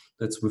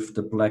 that's with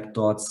the black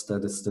dots,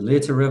 that is the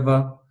Lethe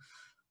River.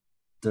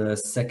 The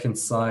second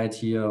site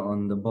here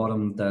on the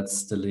bottom,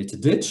 that's the Lethe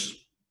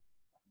ditch.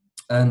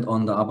 And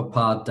on the upper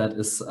part, that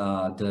is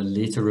the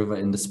Lethe River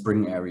in the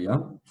spring area.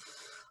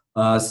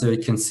 So you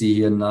can see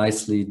here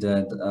nicely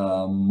that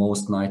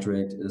most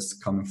nitrate is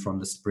coming from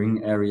the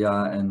spring area,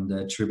 and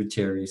the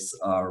tributaries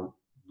are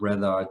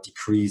rather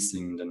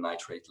decreasing the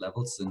nitrate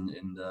levels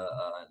in the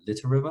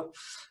Lethe River.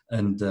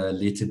 And the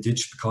Lethe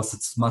ditch, because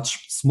it's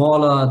much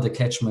smaller, the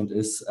catchment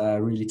is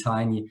really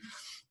tiny,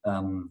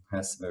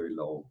 has very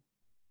low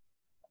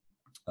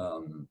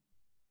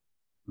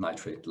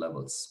nitrate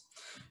levels.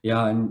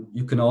 Yeah, and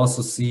you can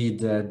also see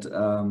that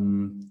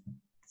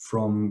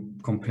from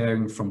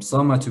comparing from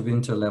summer to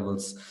winter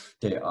levels,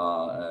 they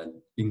are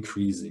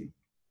increasing.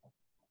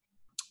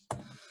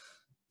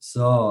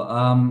 So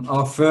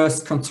our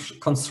first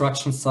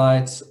construction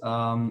site,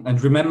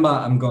 and remember,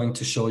 I'm going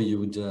to show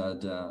you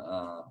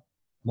the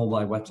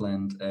mobile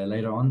wetland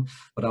later on,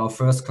 but our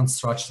first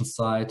construction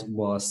site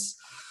was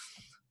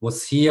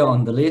here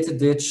on the Lethe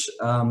ditch.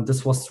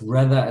 This was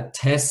rather a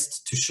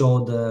test to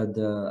show the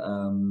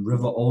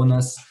river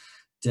owners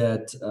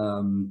that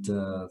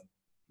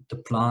the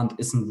plant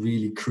isn't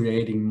really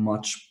creating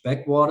much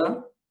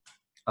backwater.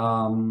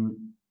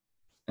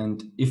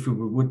 And if we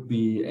would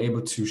be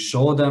able to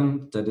show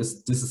them that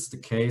this is the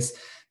case,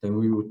 then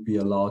we would be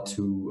allowed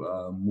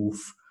to move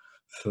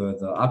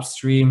further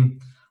upstream,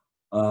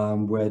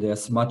 where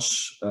there's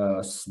much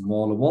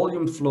smaller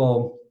volume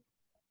flow,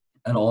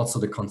 and also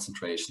the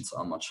concentrations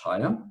are much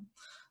higher.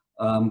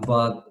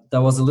 But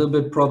that was a little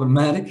bit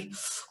problematic.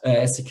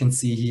 As you can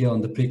see here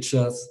on the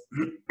pictures,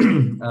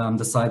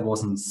 the site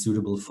wasn't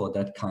suitable for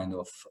that kind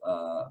of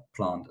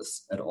plant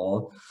at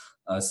all.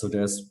 So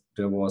there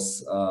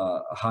was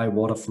high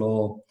water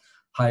flow,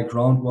 high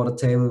groundwater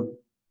table.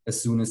 As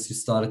soon as you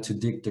started to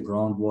dig, the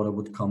groundwater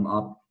would come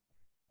up.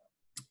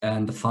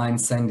 And the fine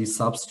sandy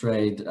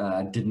substrate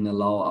didn't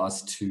allow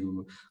us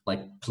to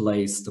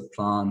place the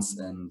plants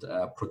and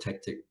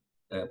protect it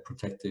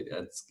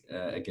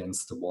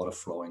against the water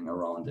flowing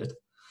around it.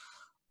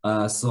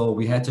 So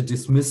we had to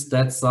dismiss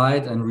that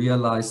site and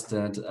realize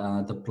that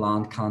the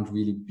plant can't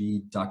really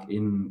be dug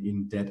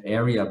in that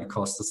area,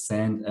 because the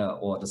sand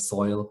or the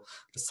soil,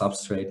 the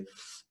substrate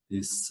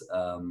is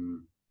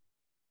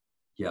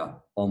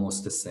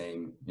almost the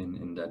same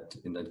in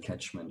that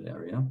catchment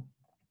area.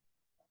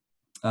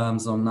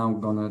 So now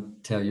I'm gonna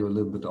tell you a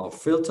little bit of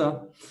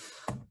filter.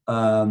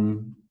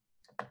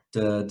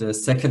 The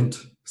second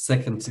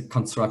second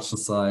construction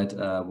site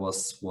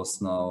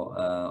was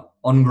now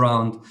on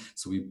ground.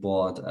 So we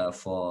bought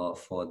for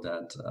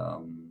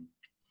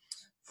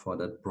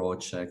that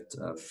project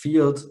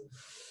field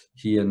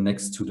here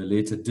next to the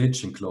Lethe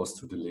ditch and close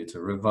to the Lethe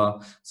river.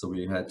 So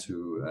we had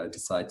to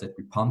decide that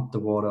we pumped the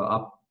water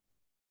up,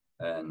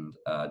 and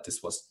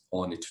this was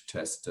only to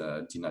test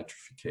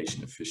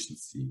denitrification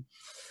efficiency.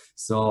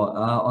 So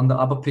on the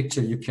upper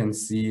picture, you can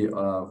see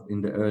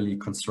in the early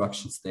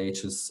construction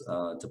stages,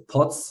 the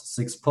pots,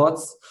 6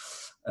 pots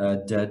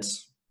that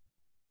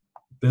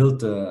built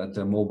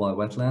the mobile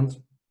wetland.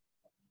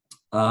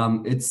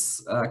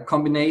 It's a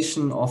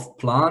combination of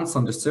plants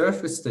on the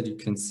surface that you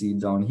can see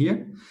down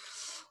here.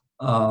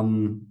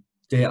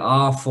 They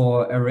are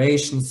for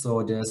aeration,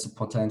 so there's a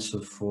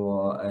potential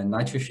for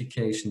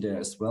nitrification there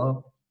as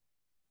well.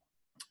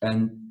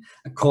 And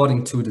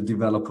according to the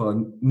developer,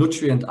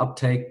 nutrient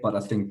uptake, but I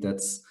think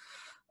that's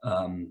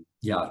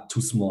yeah,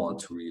 too small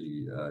to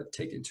really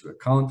take into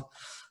account.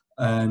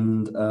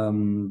 And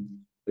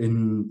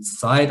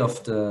inside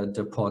of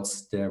the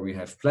pots there we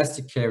have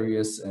plastic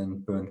carriers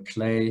and burnt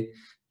clay,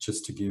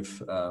 just to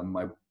give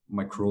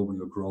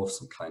microbial growth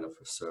some kind of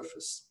a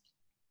surface.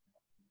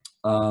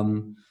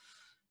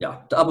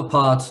 Yeah, the upper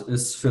part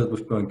is filled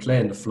with burnt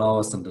clay and the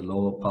flowers, and the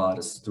lower part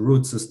is the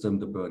root system,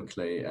 the burnt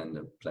clay and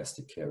the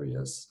plastic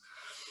carriers.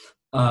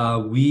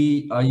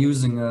 We are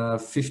using a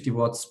 50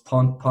 watts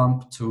pond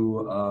pump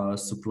to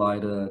supply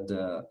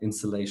the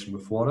installation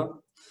with water.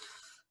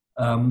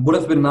 Would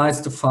have been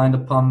nice to find a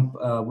pump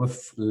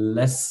with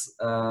less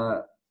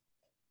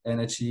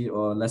energy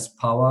or less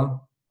power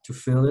to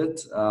fill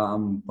it,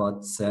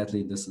 but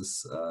sadly this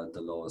is the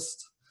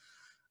lowest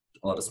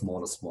or the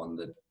smallest one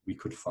that we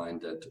could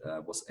find that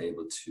was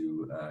able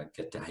to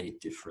get the height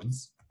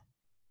difference.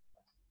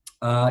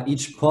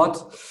 Each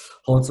pot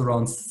holds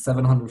around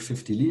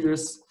 750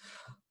 liters.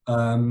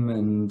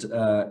 And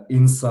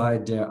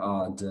inside there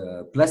are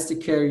the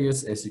plastic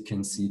carriers, as you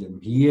can see them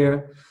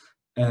here.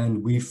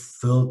 And we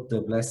filled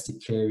the plastic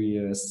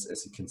carriers,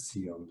 as you can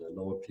see on the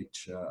lower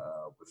picture,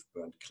 with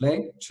burnt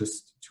clay,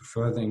 just to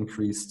further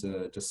increase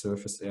the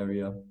surface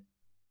area.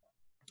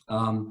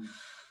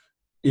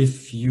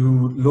 If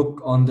you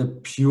look on the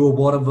pure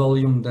water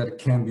volume that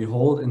can be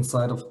held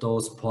inside of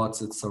those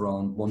pots, it's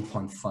around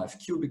 1.5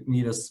 cubic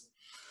meters.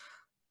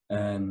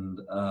 And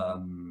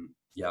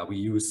yeah, we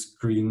use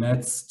green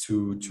nets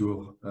to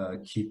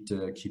keep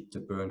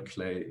the burnt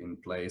clay in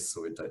place,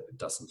 so it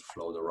doesn't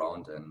float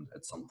around, and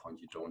at some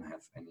point you don't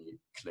have any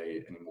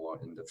clay anymore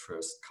in the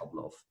first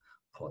couple of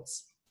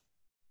pots.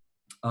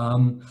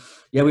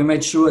 Yeah, we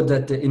made sure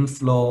that the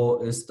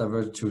inflow is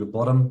diverted to the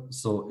bottom,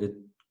 so it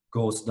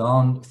goes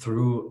down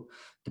through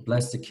the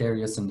plastic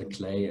carriers and the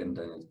clay, and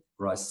then it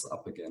rises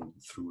up again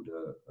through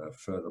the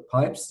further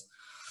pipes.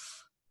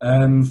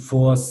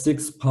 For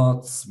 6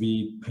 pots,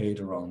 we paid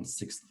around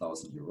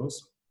 6,000 euros.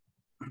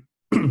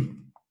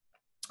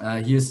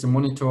 Here's the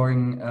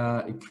monitoring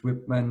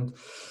equipment.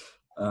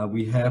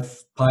 We have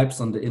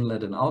pipes on the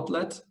inlet and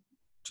outlet,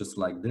 just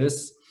like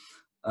this.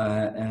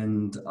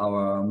 And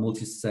our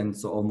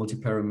multi-sensor or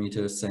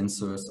multi-parameter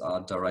sensors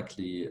are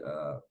directly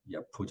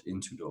put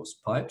into those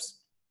pipes.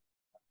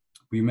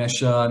 We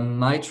measure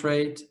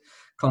nitrate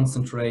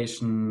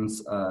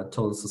concentrations,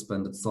 total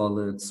suspended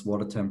solids,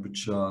 water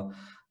temperature,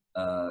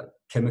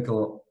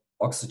 chemical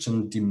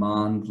oxygen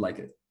demand,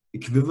 like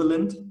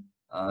equivalent.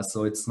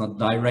 So it's not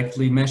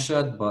directly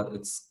measured, but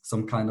it's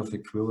some kind of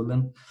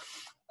equivalent.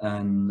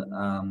 And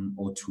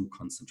O2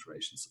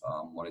 concentrations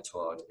are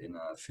monitored in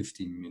a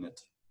 15-minute,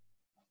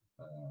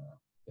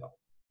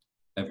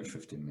 every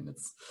 15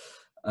 minutes.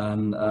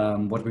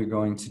 And what we're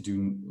going to do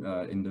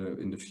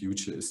in the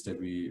future is that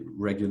we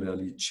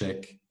regularly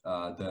check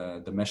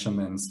the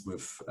measurements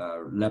with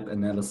lab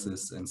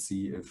analysis and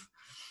see if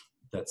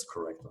that's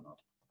correct or not.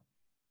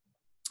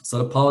 So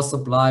the power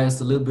supply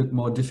is a little bit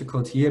more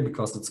difficult here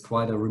because it's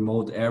quite a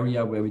remote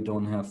area where we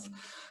don't have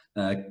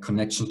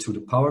connection to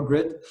the power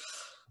grid.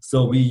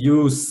 So we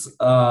use,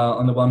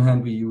 on the one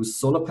hand, we use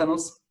solar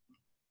panels,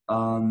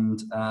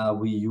 and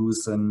we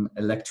use an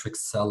electric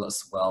cell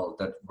as well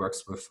that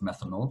works with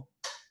methanol.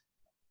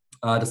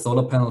 The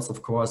solar panels,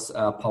 of course,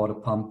 power the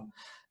pump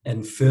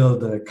and fill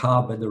the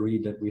car battery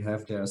that we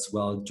have there as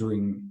well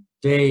during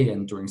day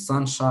and during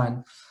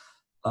sunshine.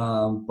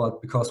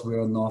 But because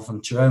we're in northern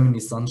Germany,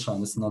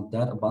 sunshine is not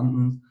that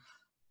abundant.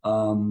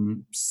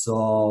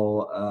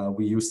 So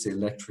we use the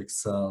electric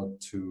cell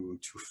to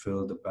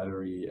fill the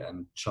battery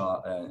and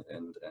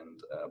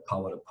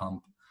power the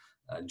pump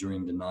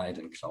during the night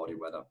and cloudy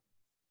weather.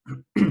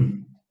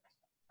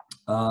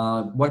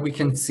 What we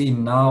can see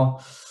now,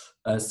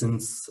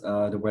 since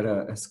the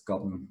weather has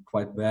gotten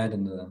quite bad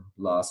in the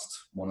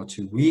last 1 or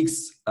 2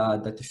 weeks,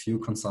 that the fuel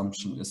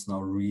consumption is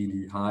now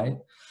really high.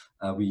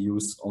 We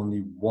use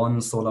only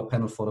one solar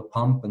panel for the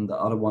pump and the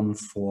other one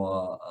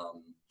for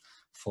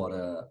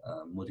the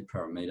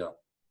multi-parameter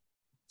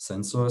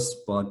sensors,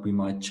 but we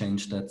might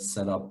change that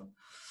setup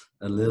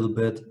a little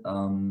bit.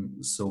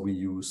 So we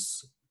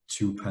use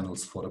 2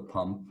 panels for the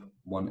pump,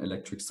 one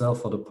electric cell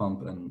for the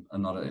pump and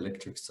another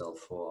electric cell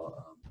for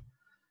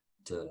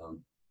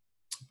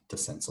the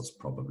sensors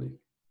probably.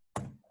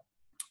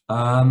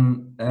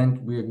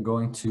 And we're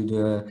going to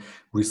the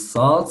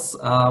results.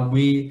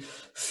 We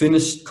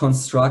finished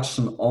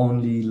construction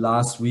only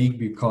last week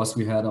because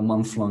we had a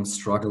month-long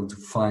struggle to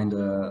find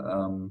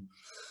a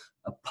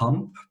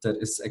pump that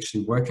is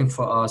actually working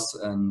for us,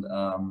 and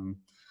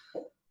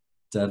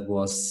that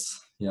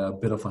was a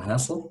bit of a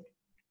hassle.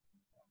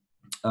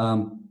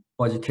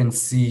 But you can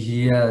see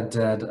here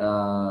that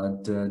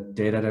the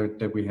data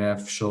that we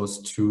have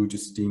shows two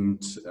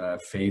distinct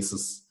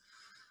phases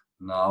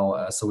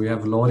now. So we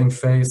have loading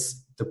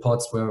phase. The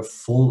pods were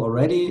full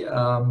already.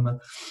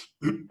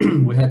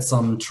 We had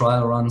some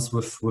trial runs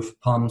with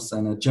pumps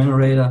and a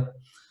generator.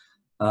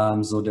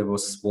 So there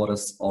was water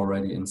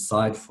already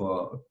inside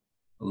for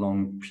a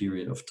long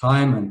period of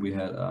time, and we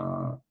had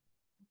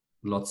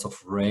lots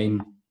of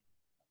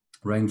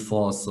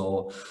rainfall.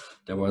 So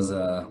there was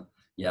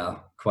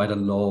quite a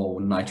low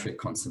nitrate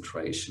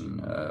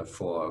concentration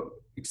for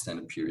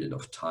extended period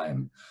of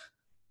time.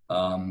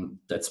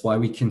 That's why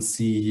we can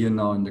see here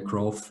now in the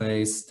growth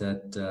phase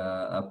that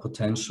a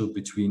potential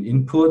between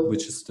input,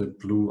 which is the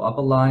blue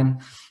upper line,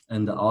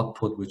 and the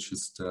output, which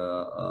is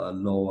the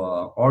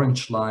lower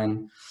orange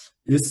line,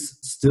 is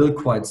still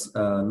quite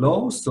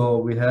low. So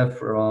we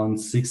have around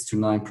 6 to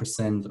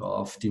 9%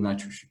 of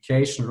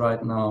denitrification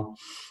right now.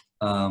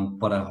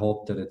 But I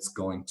hope that it's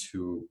going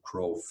to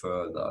grow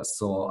further.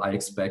 So I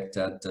expect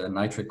that the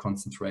nitrate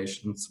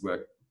concentrations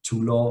were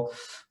too low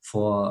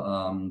for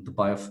the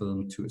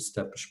biofilm to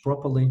establish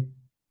properly.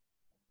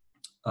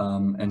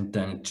 And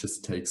then it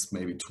just takes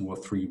maybe 2 or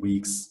 3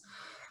 weeks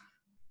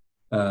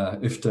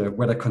if the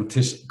weather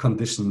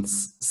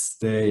conditions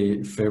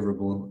stay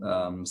favorable.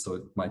 So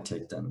it might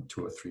take then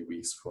 2 or 3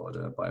 weeks for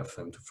the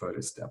biofilm to further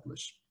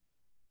establish.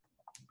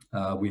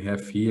 We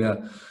have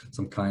here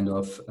some kind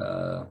of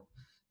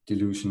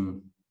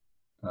dilution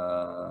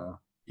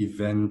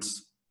event.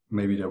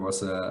 Maybe there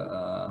was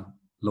a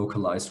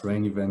localized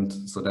rain event,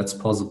 so that's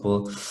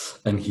possible.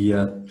 And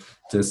here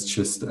there's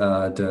just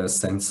the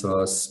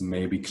sensors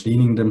maybe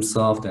cleaning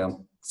themselves. There are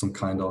some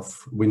kind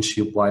of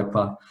windshield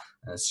wiper.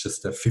 It's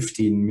just a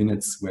 15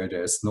 minutes where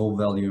there's no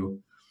value.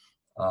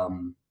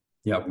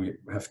 We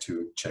have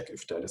to check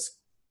if that is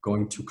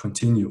going to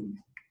continue.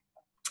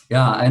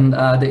 And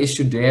the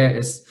issue there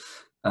is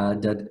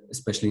that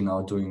especially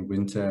now during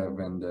winter,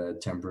 when the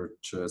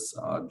temperatures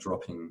are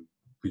dropping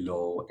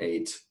below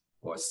 8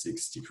 or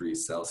 6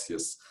 degrees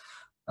Celsius,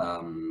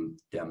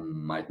 there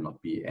might not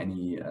be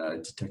any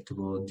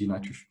detectable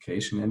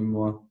denitrification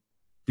anymore,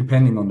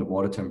 depending on the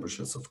water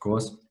temperatures, of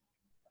course.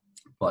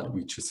 But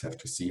we just have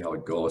to see how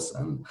it goes.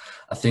 And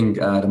I think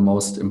the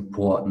most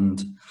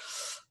important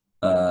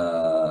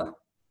time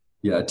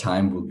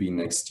will be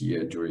next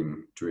year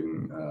during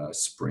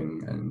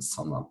spring and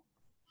summer.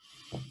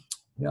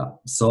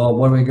 So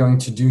what we're going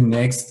to do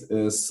next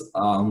is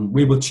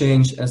we will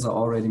change, as I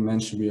already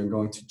mentioned, we are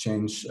going to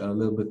change a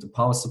little bit the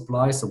power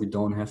supply so we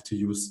don't have to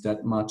use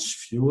that much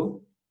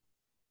fuel.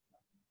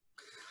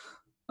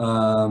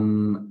 There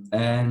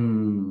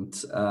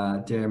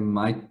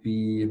might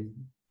be,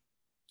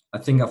 I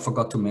think I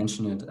forgot to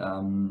mention it,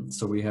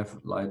 so we have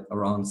like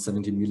around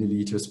 70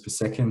 milliliters per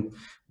second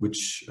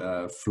which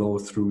flow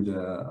through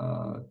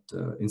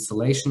the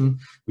installation,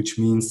 which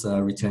means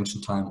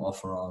retention time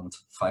of around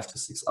 5 to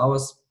 6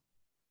 hours.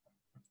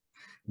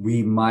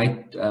 We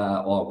might,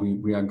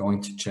 we are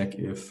going to check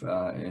if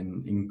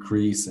an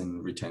increase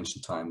in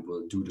retention time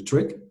will do the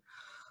trick.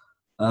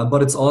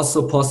 But it's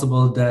also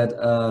possible that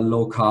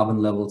low carbon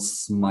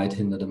levels might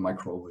hinder the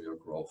microbial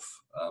growth.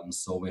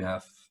 So we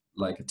have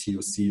like a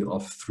TOC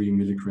of 3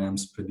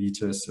 milligrams per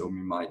liter, so we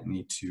might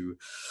need to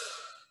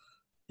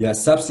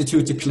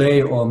substitute the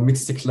clay or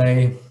mix the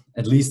clay,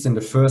 at least in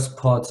the first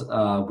pot,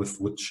 with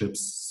wood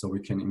chips, so we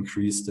can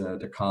increase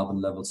the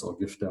carbon levels or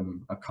give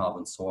them a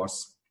carbon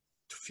source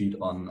to feed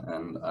on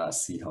and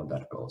see how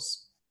that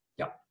goes.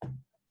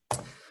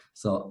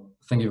 So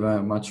thank you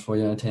very much for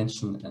your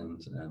attention,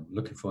 and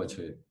looking forward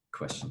to your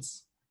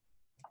questions.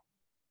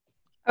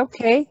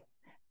 Okay,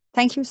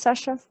 thank you,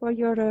 Sascha, for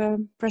your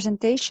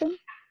presentation.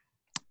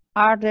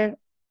 Are there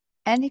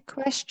any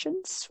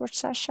questions for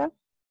Sascha?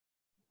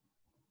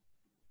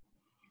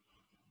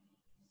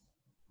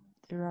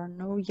 There are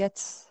no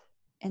yet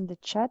in the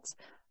chat.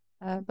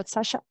 But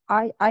Sascha,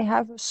 I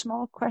have a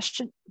small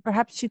question.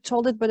 Perhaps you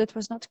told it, but it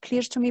was not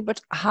clear to me.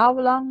 But how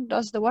long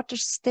does the water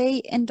stay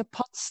in the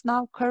pots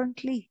now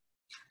currently?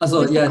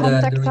 So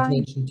the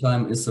retention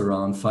time is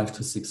around 5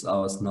 to 6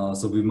 hours now.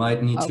 So we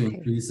might need to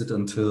increase it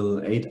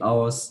until 8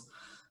 hours.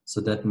 So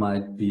that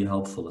might be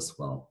helpful as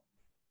well.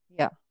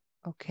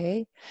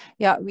 Okay.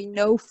 We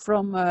know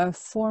from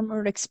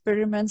former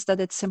experiments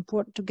that it's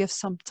important to give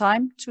some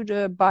time to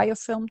the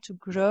biofilm to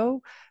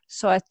grow.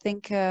 So I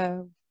think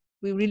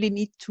we really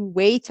need to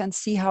wait and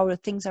see how the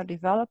things are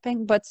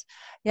developing. But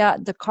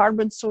the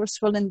carbon source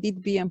will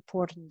indeed be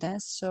important.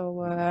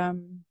 So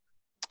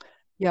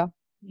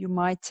you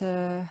might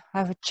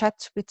have a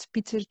chat with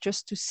Pieter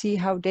just to see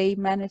how they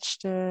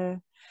managed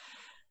to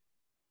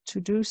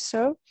do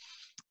so.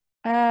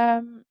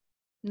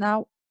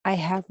 Now, I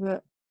have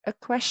a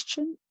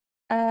question.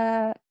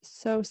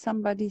 So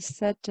somebody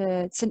said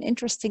it's an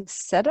interesting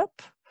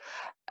setup.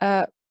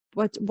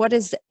 What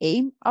is the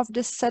aim of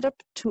this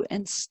setup? To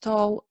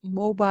install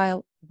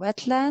mobile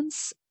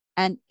wetlands,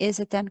 and is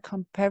it then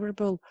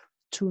comparable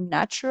to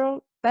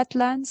natural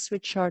wetlands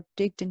which are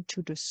digged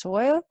into the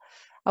soil?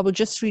 I will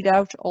just read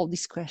out all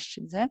these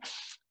questions.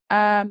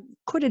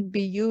 Could it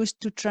be used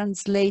to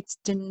translate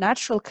the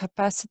natural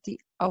capacity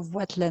of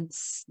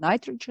wetlands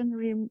nitrogen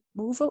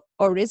removal,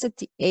 or is it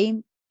the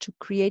aim to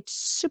create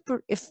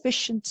super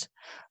efficient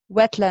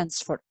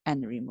wetlands for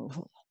N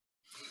removal?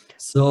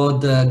 So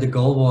the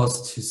goal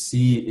was to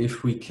see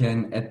if we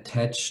can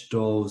attach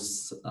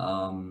those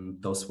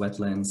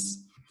wetlands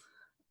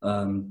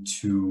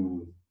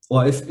to,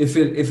 or if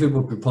it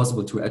would be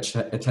possible to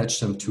attach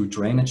them to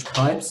drainage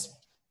pipes.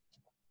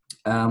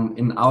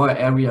 In our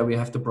area, we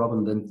have the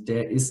problem that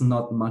there is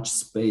not much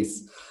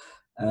space.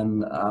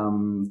 And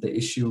the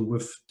issue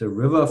with the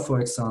river,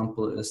 for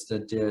example, is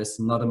that there is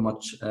not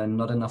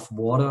enough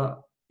water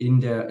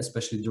in there,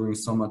 especially during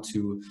summer,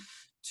 to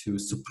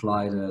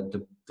supply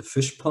the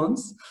fish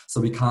ponds.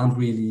 So we can't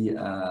really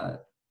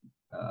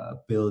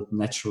build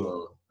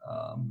natural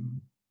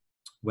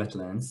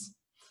wetlands.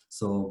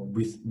 So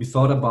we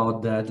thought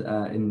about that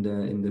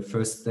in the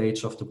first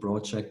stage of the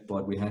project,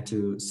 but we had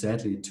to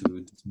sadly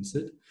to dismiss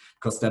it,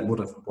 because that would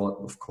have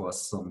brought, of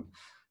course,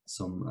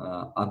 some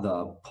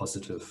other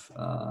positive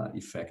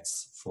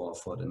effects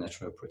for the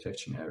natural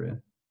protection area.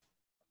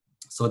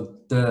 So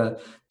the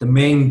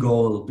main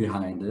goal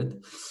behind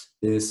it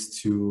is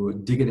to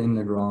dig it in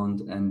the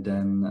ground and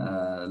then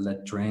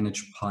let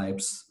drainage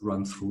pipes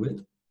run through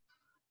it.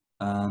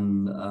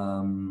 And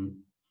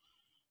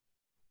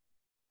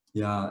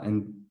yeah,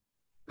 and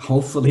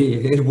hopefully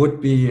it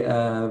would be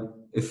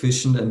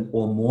efficient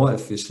or more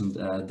efficient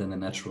than a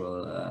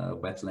natural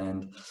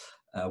wetland.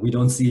 We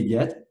don't see it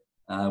yet.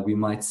 We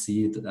might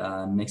see it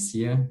next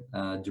year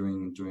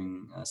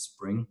during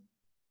spring.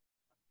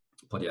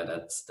 But yeah,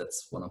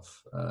 that's one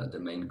of the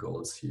main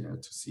goals here,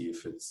 to see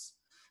if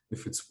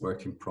it's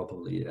working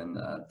properly, and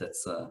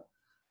that's a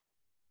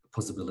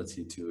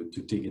possibility to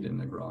dig it in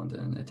the ground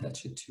and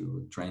attach it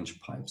to drainage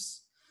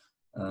pipes.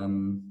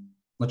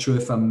 Not sure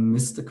if I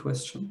missed the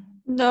question.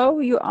 No,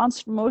 you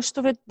answered most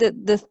of it.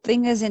 The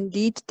thing is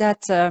indeed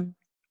that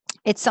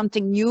it's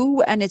something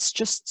new and it's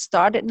just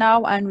started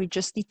now, and we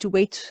just need to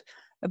wait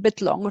a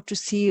bit longer to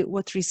see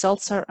what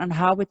results are and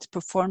how it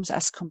performs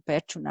as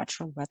compared to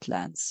natural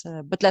wetlands.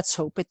 But let's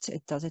hope it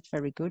does it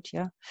very good,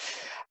 yeah.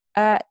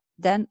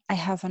 Then I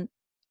have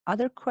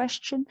another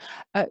question.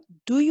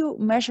 Do you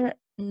measure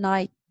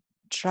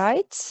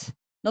nitrite,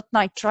 not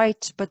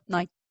nitrite, but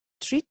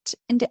nitrite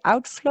in the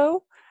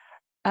outflow?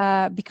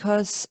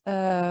 Because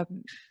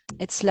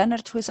it's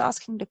Leonard who is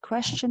asking the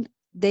question.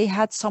 They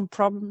had some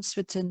problems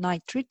with the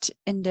nitrite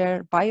in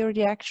their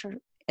bioreactor,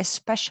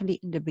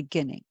 especially in the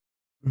beginning.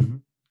 Mm-hmm.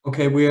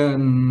 Okay, we are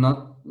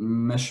not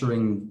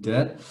measuring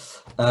that,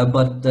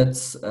 but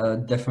that's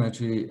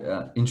definitely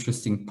an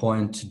interesting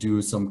point to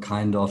do some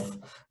kind of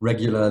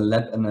regular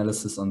lab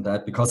analysis on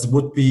that, because it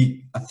would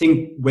be, I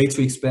think, way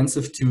too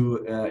expensive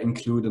to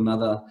include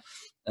another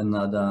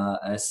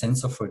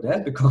sensor for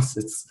that, because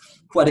it's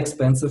quite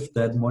expensive,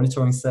 that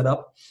monitoring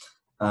setup.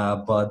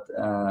 But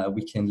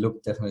we can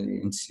look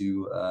definitely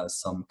into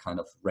some kind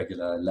of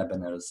regular lab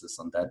analysis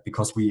on that,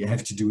 because we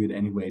have to do it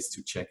anyways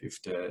to check if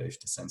the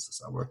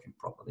sensors are working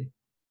properly.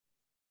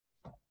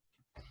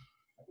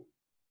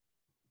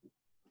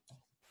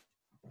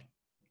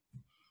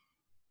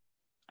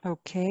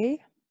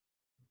 Okay.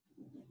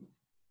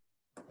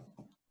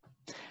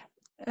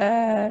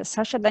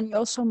 Sascha, then you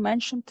also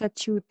mentioned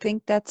that you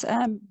think that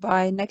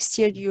by next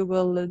year you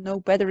will know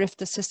better if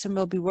the system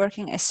will be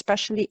working,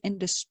 especially in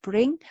the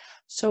spring.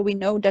 So we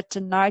know that the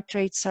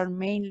nitrates are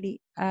mainly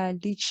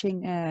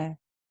leaching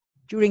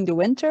during the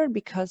winter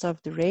because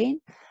of the rain.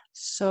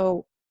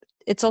 So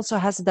it also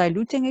has a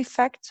diluting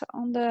effect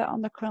on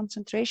the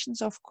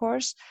concentrations, of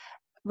course.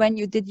 When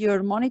you did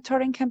your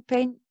monitoring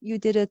campaign, you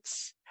did it.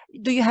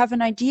 Do you have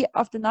an idea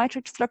of the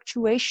nitrate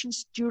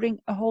fluctuations during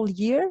a whole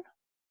year?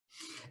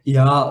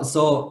 Yeah,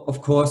 so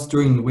of course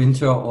during the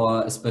winter,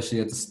 or especially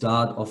at the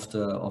start of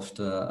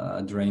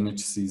the drainage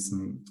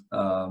season,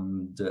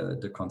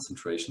 the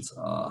concentrations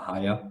are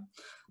higher.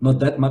 Not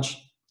that much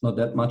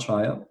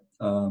higher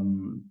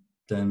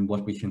than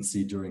what we can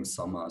see during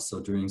summer. So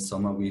during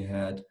summer we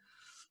had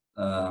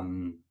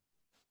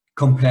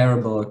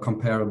comparable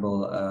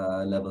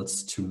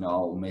levels to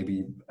now,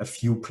 maybe a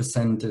few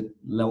percent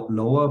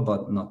lower,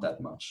 but not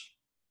that much.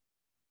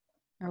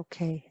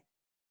 Okay,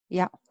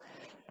 yeah.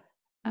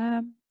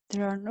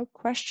 There are no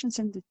questions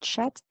in the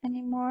chat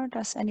anymore.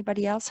 Does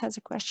anybody else has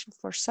a question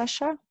for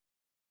Sascha?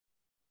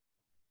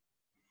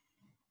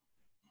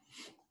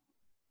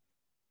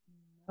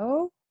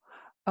 No?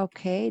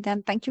 Okay,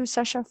 then thank you,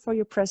 Sascha, for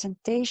your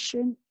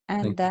presentation.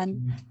 And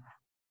then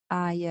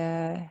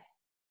I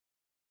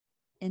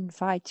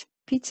invite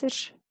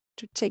Pieter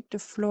to take the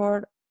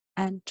floor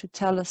and to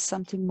tell us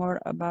something more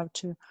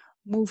about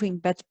moving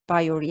Bed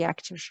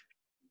BioReactor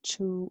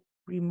to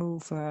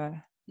remove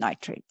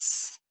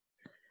nitrates.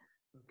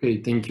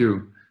 Okay, thank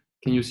you.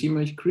 Can you see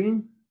my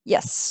screen?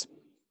 Yes.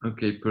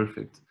 Okay,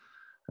 perfect.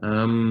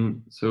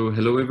 So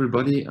hello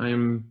everybody,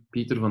 I'm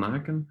Pieter Van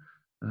Aken.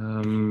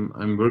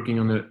 I'm working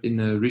in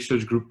a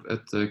research group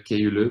at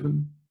KU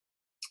Leuven.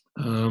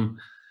 And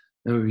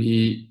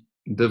we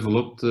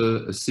developed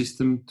a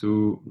system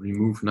to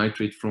remove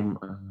nitrate from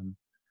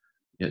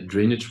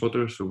drainage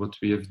water. So what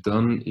we have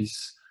done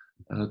is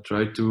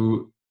try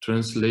to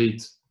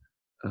translate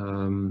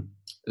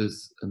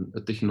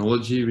a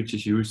technology which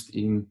is used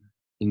in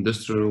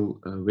industrial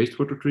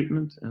wastewater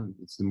treatment, and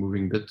it's the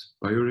moving bed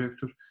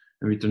bioreactor,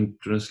 and we can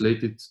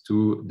translate it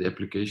to the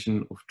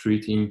application of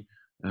treating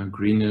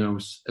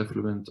greenhouse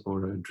effluent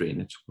or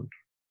drainage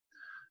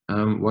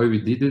water. Why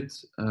we did it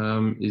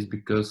is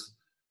because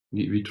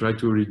we try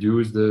to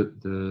reduce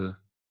the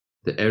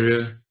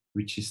area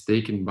which is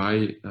taken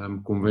by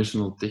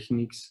conventional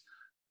techniques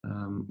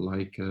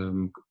like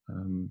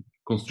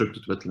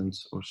constructed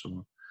wetlands or so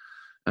on.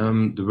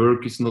 The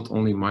work is not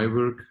only my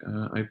work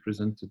I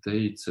present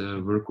today, it's a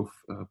work of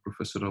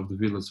Professor Of de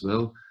Wiel as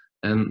well,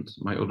 and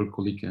my other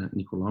colleague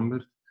Nico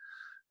Lambert.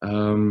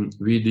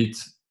 We did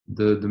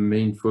the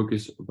main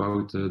focus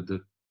about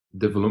the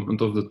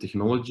development of the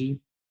technology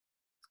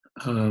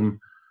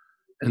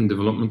and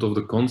development of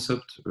the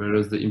concept,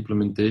 whereas the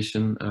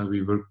implementation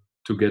we work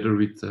together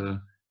with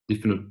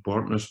different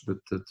partners, but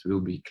that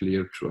will be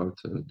clear throughout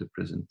the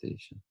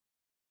presentation.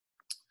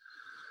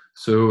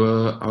 So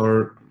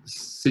our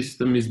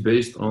system is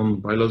based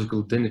on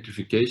biological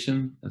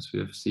denitrification, as we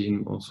have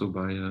seen also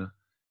by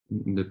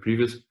in the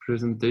previous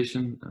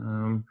presentation.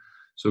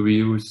 So we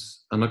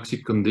use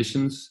anoxic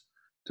conditions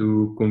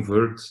to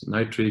convert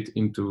nitrate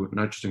into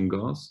nitrogen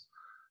gas.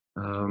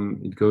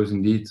 It goes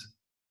indeed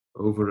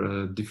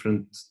over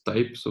different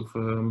types of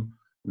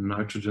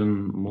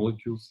nitrogen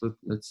molecules,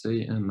 let's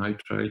say, and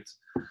nitrite,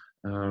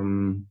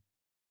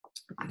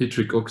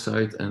 nitric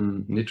oxide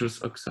and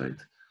nitrous oxide.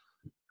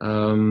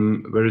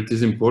 Where it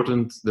is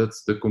important that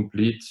the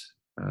complete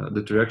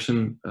the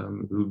reaction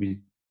will be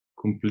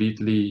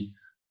completely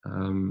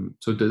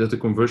so that the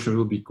conversion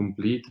will be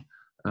complete,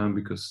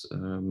 because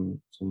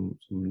some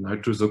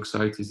nitrous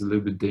oxide is a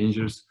little bit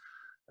dangerous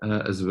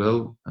as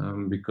well,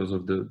 because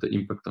of the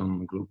impact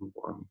on global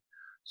warming.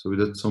 So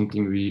that's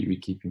something we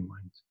keep in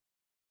mind.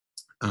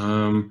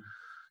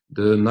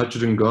 The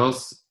nitrogen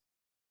gas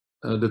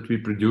that we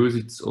produce,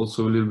 it's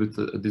also a little bit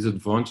a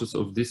disadvantage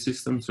of this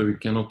system, so we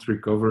cannot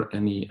recover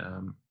any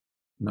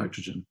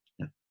nitrogen.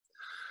 Yeah.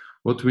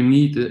 What we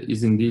need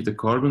is indeed a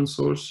carbon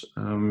source.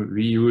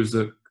 We use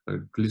a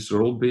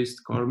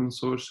glycerol-based carbon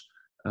source,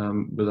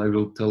 but I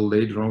will tell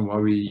later on why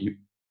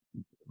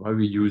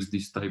we use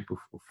this type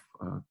of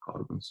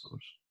carbon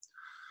source.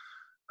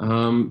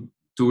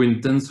 To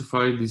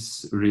intensify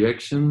this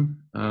reaction,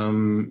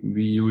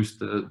 we use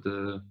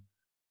the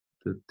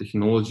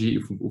technology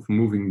of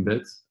moving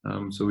bed.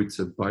 So it's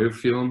a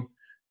biofilm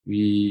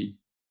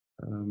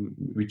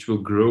which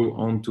will grow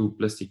onto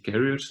plastic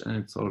carriers, and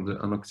it's all the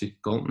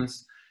anoxic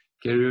coldness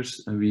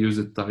carriers, and we use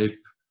a type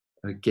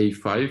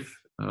K5.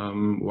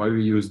 Why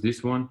we use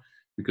this one?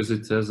 Because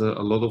it has a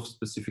lot of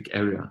specific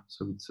area.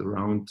 So it's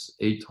around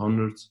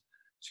 800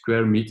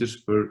 square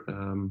meters per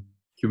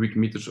cubic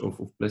meters of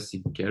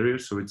plastic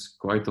carriers. So it's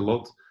quite a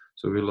lot.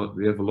 So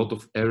we have a lot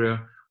of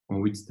area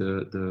on which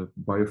the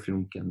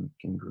biofilm can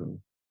grow.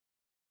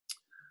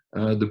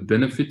 The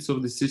benefits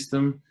of the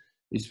system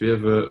is we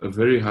have a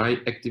very high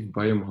active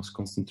biomass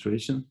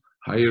concentration,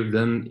 higher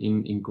than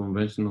in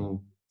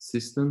conventional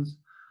systems.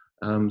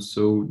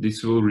 So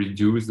this will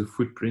reduce the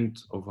footprint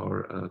of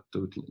our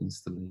total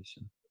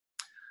installation.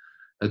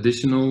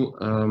 Additional,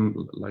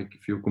 like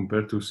if you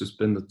compare to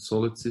suspended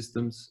solid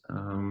systems,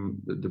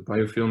 the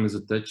biofilm is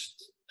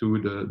attached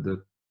to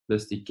the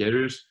plastic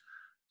carriers.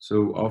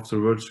 So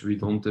afterwards we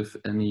don't have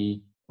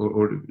any,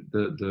 or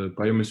the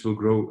biomass will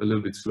grow a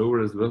little bit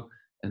slower as well.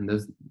 And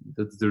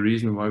that's the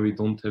reason why we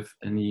don't have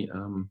any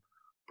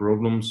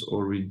problems,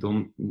 or we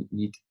don't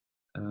need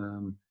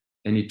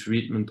any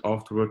treatment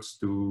afterwards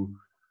to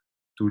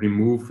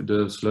remove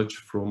the sludge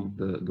from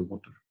the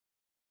water.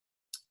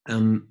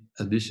 And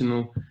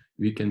additional,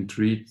 we can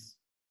treat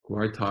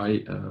quite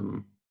high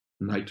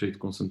nitrate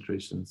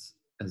concentrations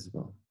as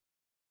well.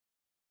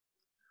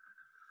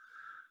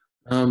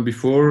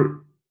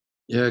 Before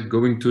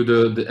going to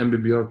the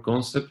MBBR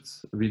concept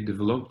we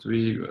developed,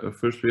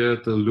 first we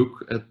had to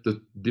look at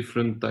the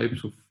different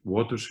types of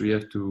waters we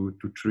have to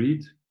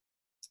treat.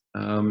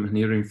 And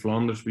here in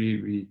Flanders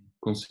we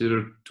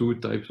consider two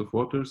types of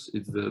waters.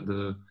 It's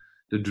the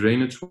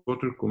drainage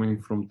water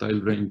coming from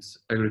tile-drained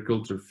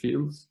agriculture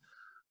fields.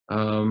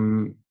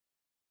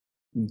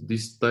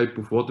 This type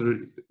of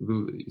water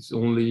is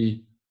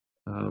only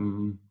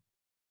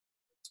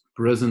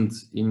present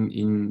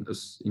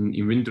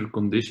in winter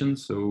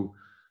conditions, so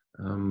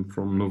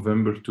from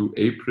November to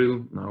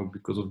April. Now,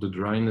 because of the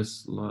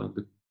dryness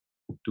the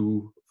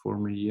 2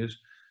 former years,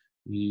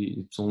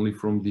 it's only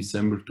from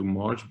December to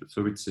March, but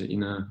so it's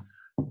in a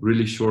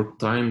really short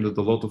time that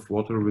a lot of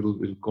water will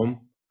come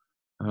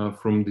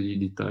from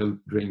the tile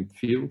drained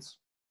fields.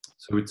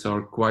 So it's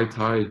our quite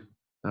high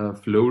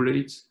flow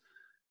rates,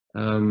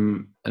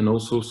 and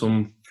also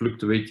some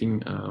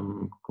fluctuating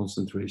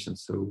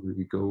concentrations. So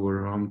we go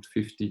around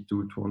 50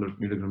 to 200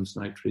 milligrams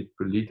nitrate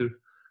per liter,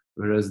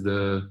 whereas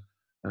the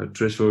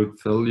threshold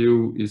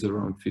value is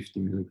around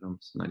 50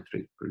 milligrams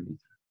nitrate per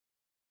liter.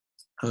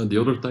 The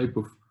other type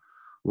of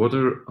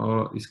water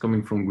is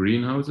coming from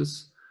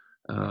greenhouses.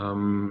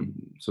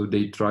 So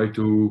they try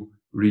to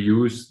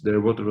reuse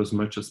their water as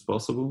much as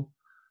possible.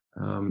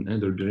 And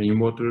their drain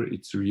water,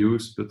 it's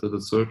reused, but at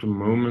a certain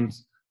moment,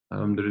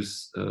 there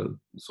is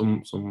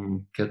some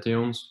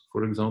cations,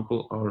 for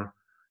example, are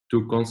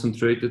too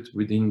concentrated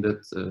within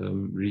that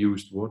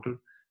reused water,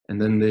 and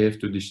then they have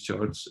to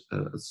discharge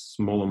a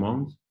small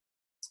amount.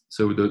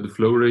 So the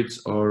flow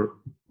rates are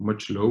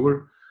much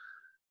lower,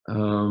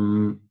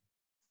 and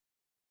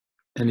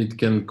it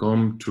can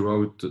come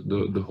throughout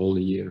the whole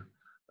year.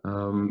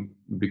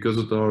 Because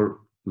of our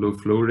low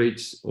flow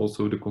rates,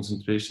 also the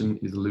concentration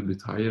is a little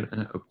bit higher,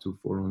 up to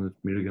 400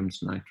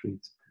 milligrams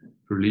nitrate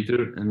per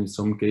liter, and in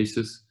some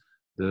cases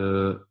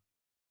the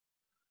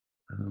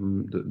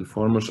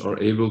farmers are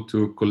able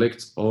to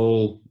collect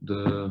all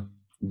the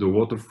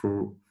water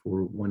for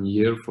 1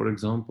 year, for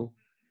example.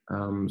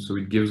 So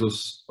it gives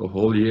us a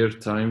whole year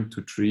time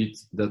to treat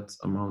that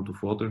amount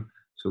of water,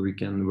 so we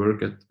can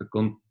work at a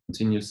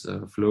continuous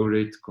flow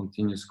rate,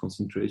 continuous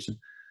concentration,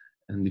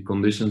 and the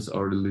conditions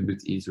are a little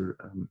bit easier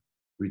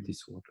with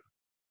this water.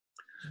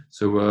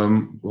 So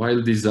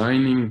while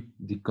designing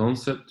the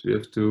concept, we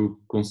have to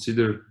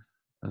consider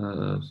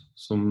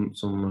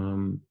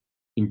some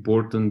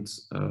important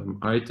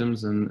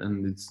items,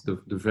 and it's the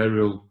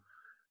variable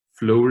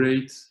flow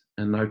rate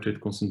and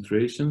nitrate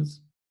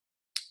concentrations.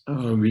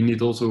 We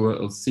need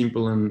also a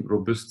simple and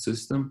robust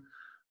system.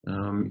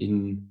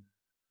 In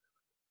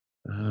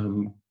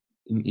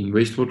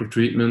wastewater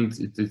treatment,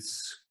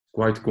 it's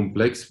quite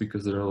complex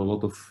because there are a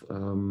lot of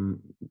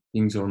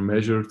things are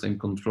measured and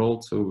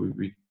controlled. So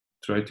we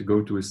try to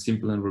go to a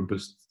simple and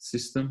robust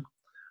system.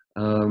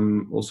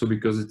 Also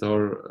because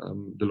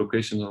the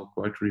locations are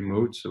quite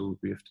remote, so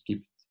we have to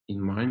keep it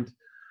in mind.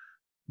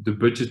 The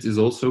budget is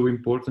also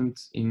important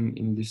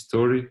in this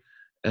story,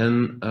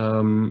 and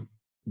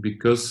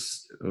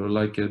because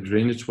like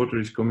drainage water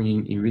is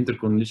coming in winter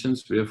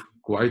conditions, we have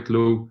quite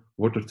low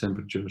water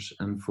temperatures,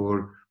 and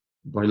for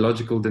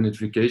biological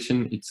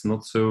denitrification, it's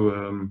not so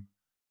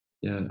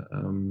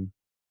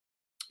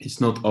it's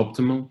not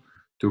optimal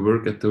to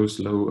work at those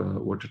low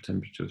water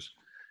temperatures,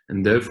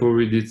 and therefore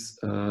we did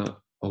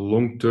a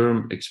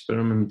long-term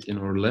experiment in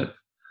our lab.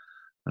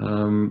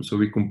 So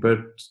we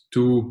compared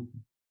two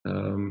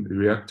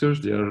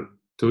reactors. They are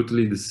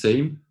totally the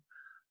same,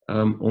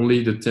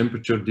 only the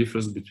temperature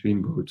differs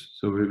between both.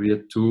 So we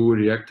had two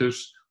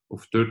reactors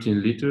of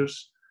 13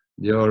 liters.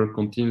 They are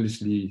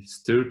continuously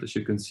stirred, as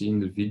you can see in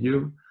the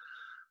video.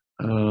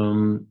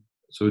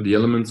 So the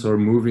elements are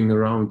moving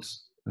around,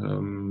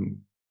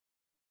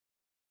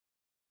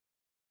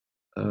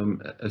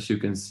 as you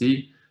can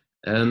see,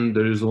 and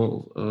there is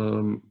all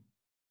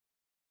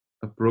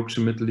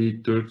approximately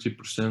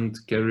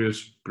 30%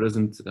 carriers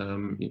present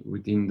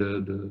within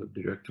the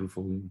reactor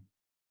volume.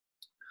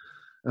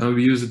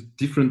 We use a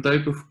different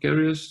type of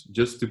carriers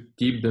just to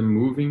keep them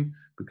moving,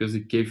 because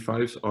the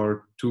K5s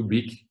are too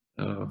big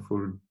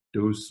for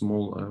those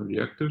small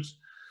reactors.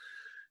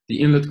 The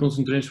inlet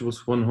concentration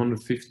was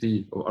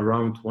 150 or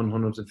around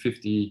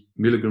 150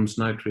 milligrams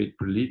nitrate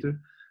per liter,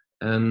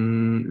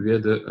 and we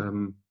had a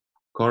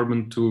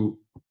carbon to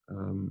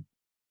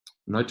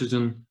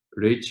nitrogen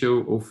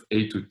ratio of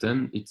 8 to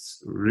 10.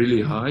 It's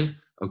really high,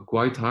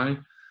 quite high,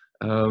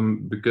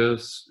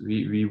 because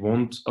we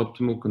want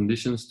optimal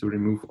conditions to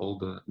remove all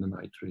the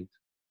nitrate.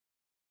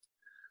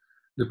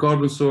 The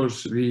carbon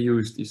source we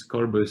used is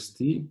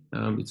CarboST.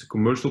 It's a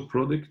commercial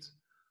product,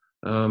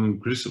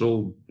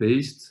 glycerol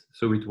based,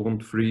 so it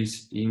won't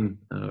freeze in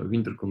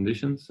winter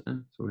conditions,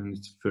 so when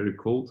it's very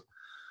cold.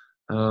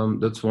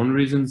 That's one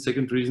reason.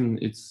 Second reason,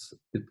 it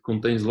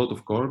contains a lot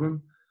of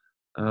carbon.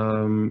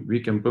 We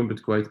can pump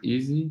it quite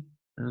easy,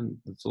 and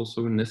that's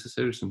also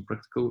necessary, some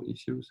practical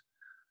issues.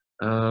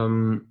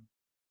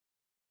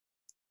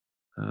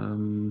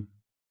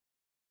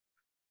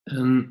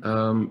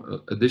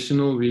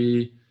 Additional,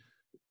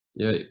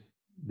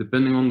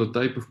 depending on the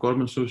type of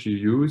carbon source you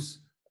use,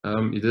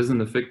 it has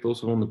an effect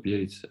also on the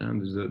pH.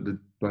 And the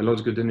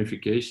biological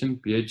denitrification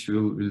pH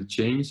will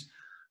change,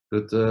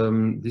 but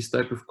this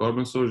type of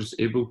carbon source is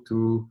able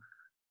to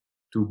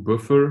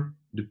buffer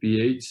the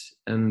pH,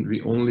 and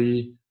we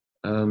only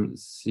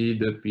see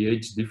the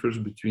pH differs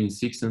between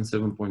 6 and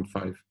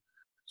 7.5.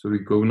 So we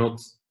go not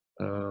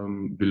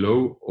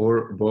below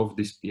or above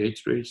this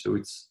pH range, so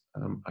it's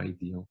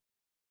ideal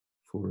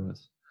for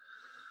us.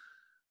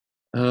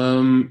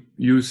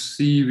 You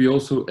see, we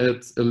also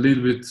add a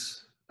little bit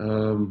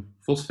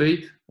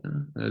phosphate.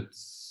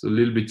 It's a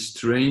little bit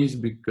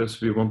strange because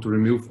we want to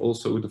remove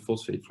also the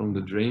phosphate from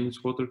the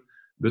drainage water,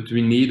 but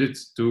we need it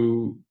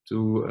to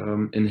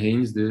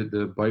enhance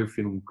the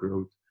biofilm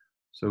growth.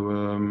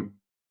 So,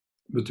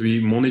 but we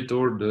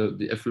monitor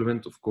the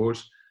effluent, of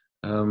course,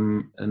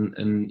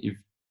 and if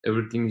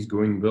everything is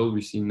going well.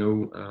 We see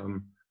no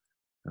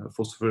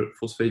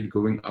phosphate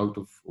going out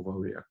of our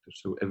reactor.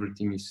 So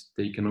everything is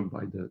taken up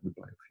by the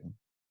biofilm.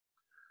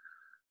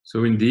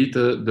 So indeed,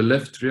 the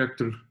left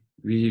reactor,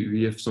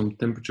 we have some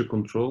temperature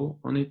control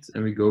on it,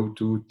 and we go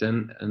to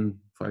 10 and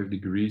 5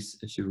 degrees,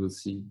 as you will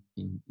see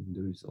in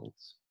the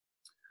results.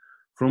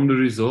 From the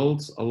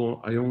results,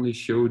 I only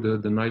show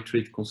the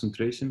nitrate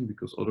concentration,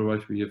 because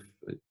otherwise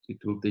it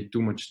will take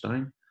too much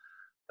time.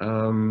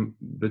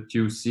 But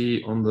you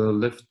see on the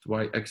left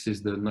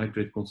y-axis the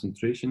nitrate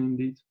concentration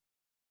indeed.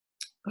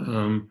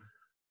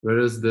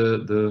 Whereas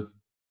the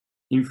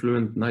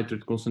influent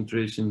nitrate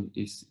concentration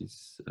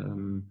is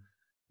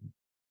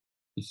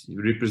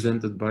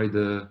represented by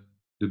the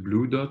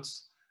blue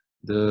dots.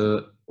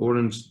 The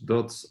orange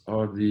dots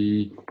are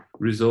the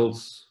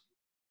results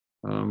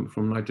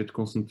from nitrate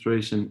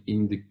concentration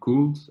in the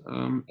cooled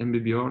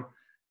MBBR,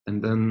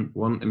 and then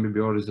 1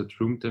 MBBR is at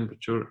room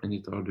temperature, and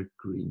it are the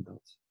green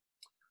dots.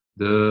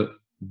 The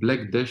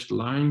black dashed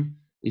line,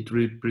 it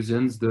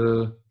represents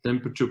the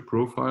temperature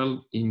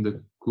profile in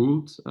the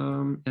cooled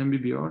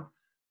MBBR.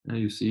 And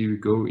you see we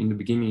go in the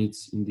beginning,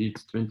 it's indeed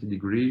 20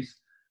 degrees,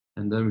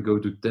 and then we go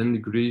to 10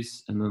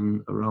 degrees, and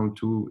then around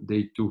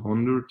day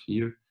 200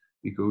 here,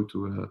 we go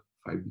to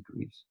 5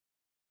 degrees.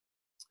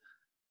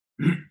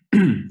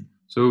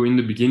 So in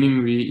the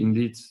beginning, we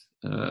indeed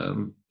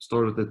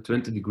started at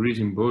 20 degrees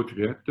in both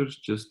reactors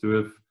just to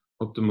have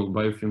optimal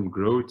biofilm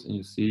growth, and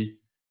you see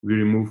we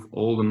remove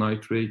all the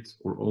nitrate,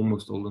 or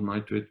almost all the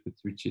nitrate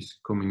which is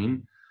coming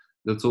in.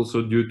 That's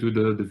also due to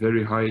the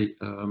very high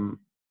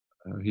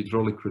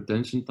hydraulic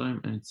retention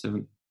time, and it's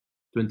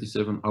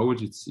 27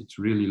 hours. It's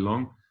really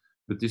long,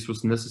 but this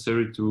was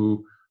necessary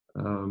to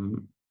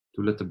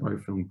let the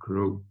biofilm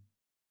grow.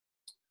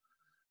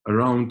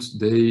 Around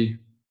day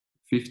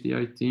 50,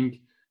 I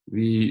think,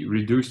 we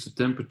reduced the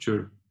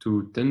temperature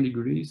to 10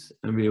 degrees,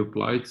 and we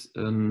applied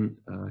a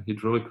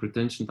hydraulic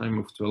retention time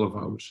of 12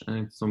 hours.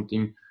 And it's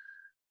something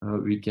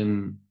we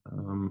can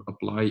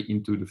apply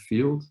into the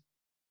field.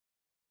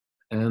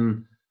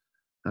 And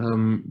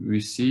we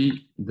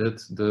see that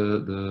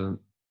the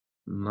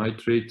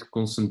nitrate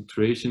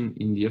concentration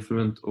in the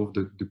effluent of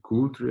the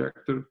cooled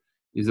reactor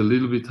is a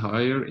little bit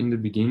higher in the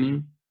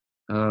beginning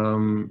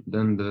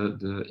than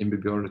the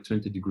MBBR at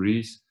 20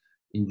 degrees.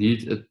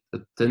 Indeed,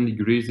 at 10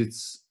 degrees,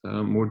 it's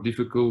more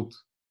difficult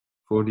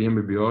for the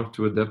MBBR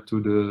to adapt to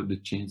the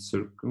changed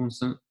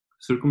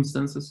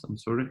circumstances. I'm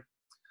sorry.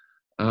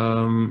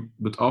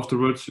 But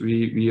afterwards,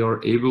 we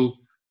are able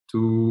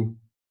to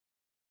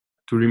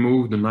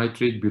remove the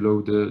nitrate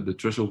below the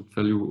threshold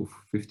value of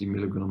 50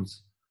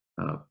 milligrams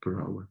per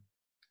hour.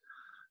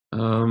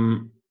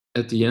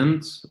 At the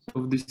end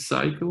of this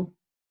cycle,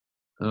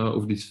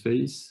 of this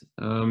phase,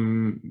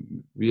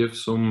 we have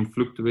some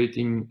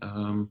fluctuating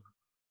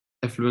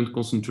effluent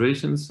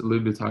concentrations, a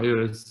little bit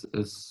higher as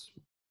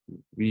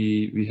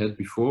we had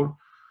before.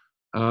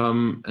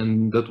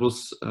 And that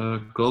was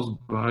caused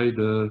by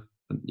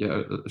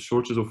a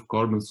shortage of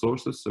carbon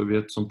sources. So we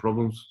had some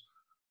problems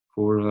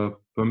for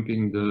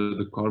pumping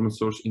the carbon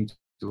source into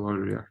our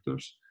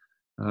reactors.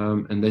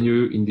 And then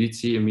you indeed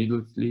see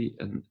immediately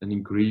an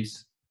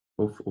increase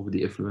of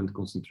the effluent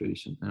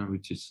concentration,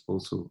 which is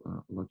also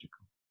logical.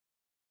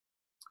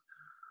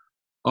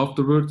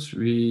 Afterwards,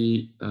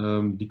 we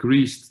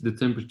decreased the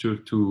temperature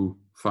to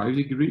 5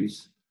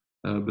 degrees,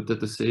 but at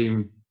the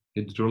same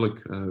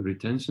hydraulic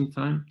retention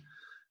time.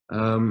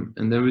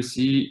 And then we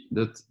see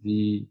that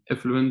the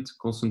effluent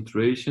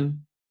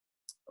concentration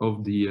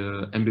of the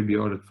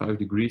MBBR at 5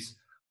 degrees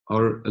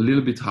are a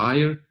little bit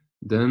higher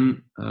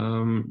than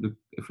the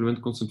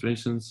effluent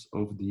concentrations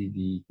of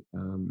the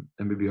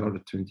MBBR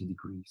at 20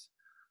 degrees.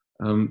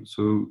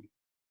 So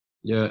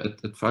yeah,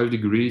 at 5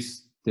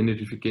 degrees, the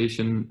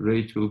nitrification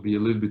rate will be a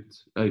little bit,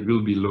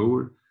 will be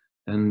lower,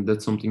 and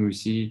that's something we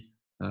see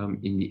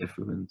in the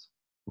effluent,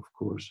 of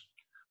course.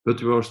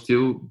 But we are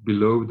still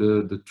below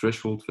the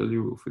threshold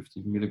value of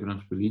 50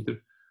 milligrams per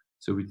liter,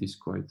 so it is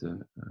quite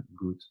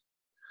good.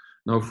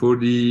 Now for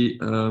the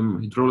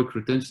hydraulic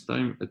retention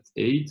time at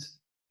 8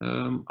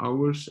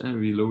 hours, and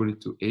we lowered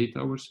it to 8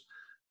 hours,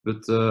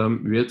 but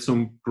we had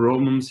some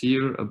problems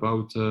here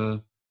about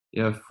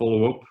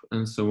follow-up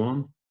and so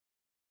on.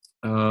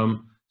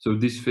 So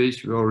this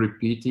phase we are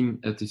repeating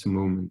at this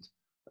moment.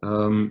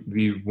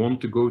 We want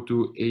to go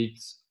to 8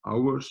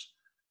 hours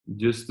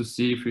just to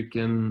see if we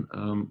can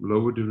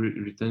lower the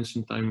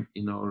retention time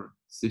in our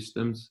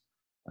systems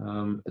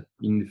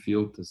in the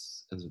field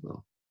as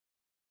well.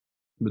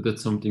 But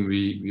that's something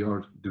we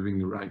are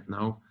doing right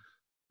now.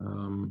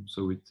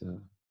 So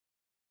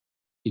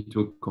it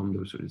will come,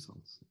 those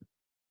results.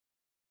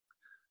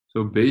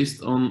 So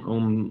based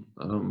on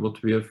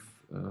what we have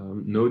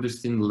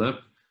noticed in the lab,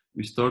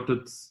 we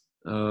started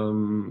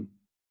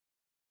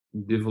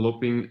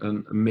developing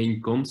a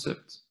main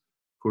concept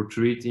for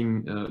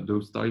treating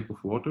those type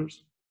of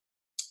waters,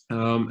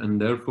 and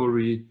therefore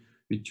we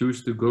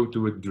choose to go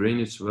to a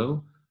drainage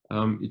well.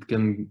 It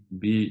can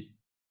be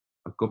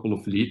a couple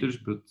of liters,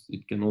 but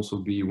it can also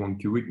be 1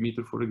 cubic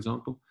meter, for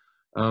example.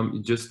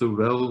 It's just a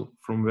well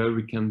from where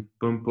we can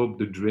pump up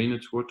the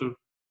drainage water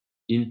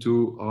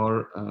into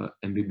our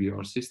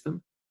MBBR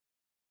system.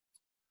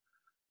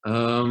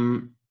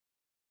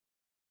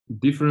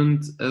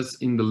 Different as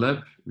in the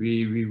lab,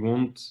 we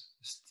won't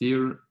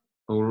steer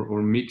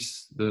or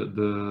mix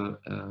the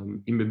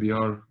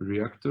MBBR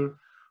reactor.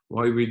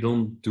 Why we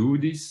don't do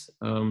this?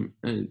 And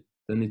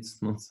then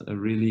it's not a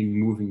really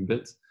moving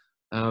bed.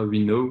 We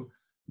know,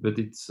 but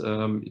it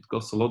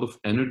costs a lot of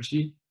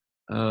energy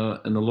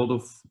and a lot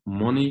of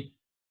money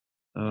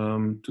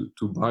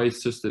to buy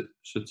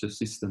such a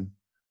system.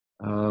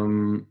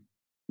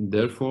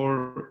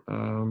 Therefore,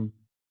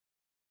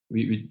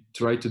 we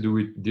try to do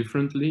it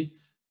differently,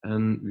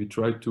 and we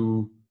try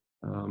to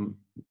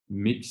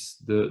mix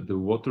the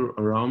water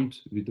around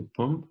with the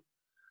pump.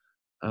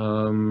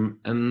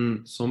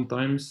 And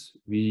sometimes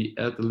we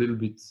add a little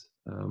bit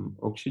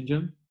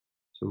oxygen.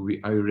 So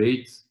we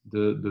aerate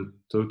the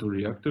total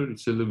reactor.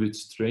 It's a little bit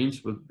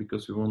strange, but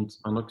because we want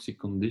anoxic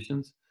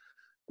conditions.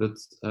 But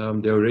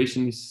the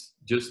aeration is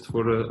just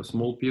for a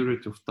small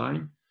period of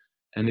time,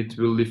 and it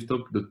will lift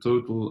up the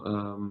total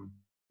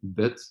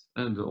bed,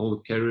 and all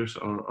the carriers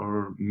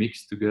are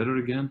mixed together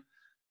again,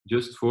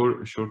 just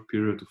for a short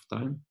period of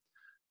time.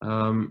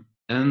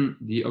 And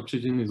the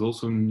oxygen is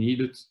also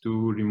needed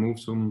to remove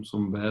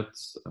some bad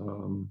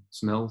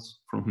smells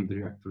from the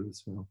reactor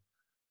as well.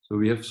 So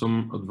we have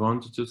some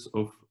advantages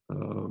of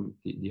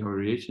the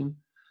aeration,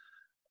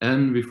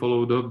 and we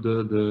followed up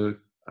the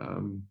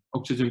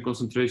oxygen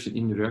concentration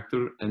in the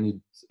reactor,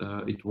 and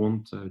it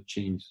won't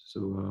change.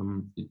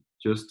 So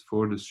just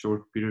for the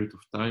short period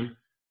of time,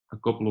 a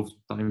couple of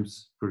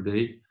times per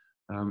day,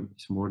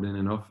 is more than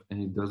enough,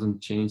 and it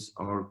doesn't change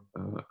our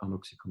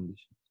anoxic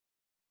conditions.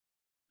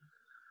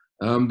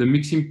 The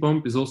mixing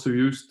pump is also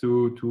used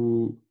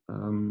to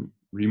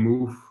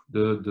remove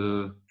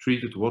the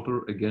treated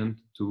water again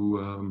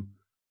to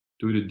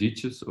the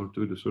ditches or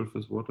to the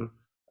surface water.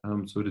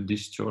 So the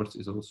discharge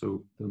is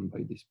also done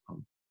by this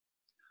pump.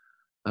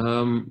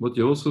 What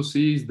you also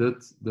see is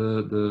that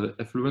the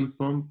effluent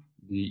pump,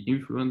 the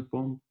influent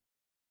pump,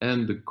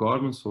 and the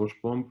carbon source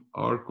pump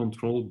are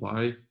controlled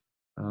by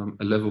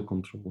a level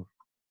controller.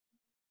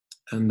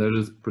 And there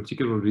is a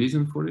particular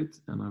reason for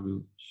it, and I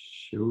will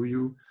show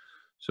you.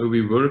 So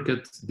we work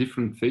at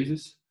different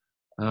phases.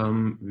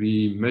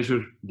 We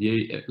measure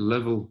the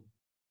level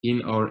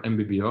in our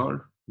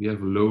MBBR. We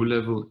have a low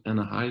level and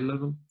a high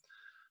level.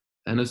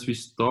 And as we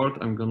start,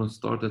 I'm going to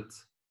start at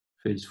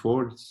phase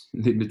 4. It's a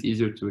little bit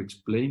easier to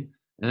explain.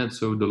 And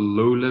so the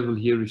low level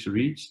here is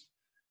reached.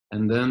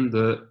 And then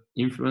the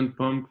influent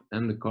pump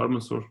and the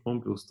carbon source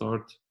pump will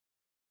start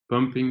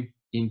pumping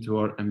into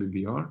our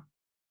MBBR.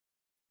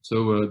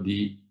 So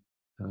the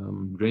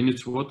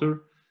drainage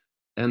water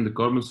and the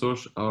carbon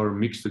source are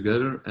mixed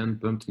together and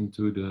pumped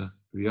into the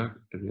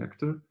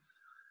reactor.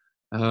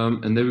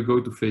 And then we go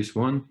to phase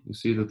 1. You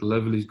see that the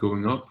level is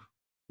going up.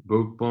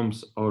 Both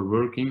pumps are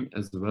working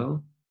as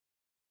well.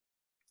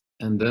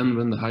 And then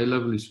when the high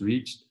level is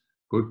reached,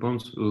 both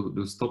pumps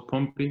will stop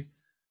pumping,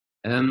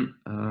 and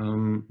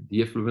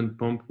the effluent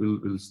pump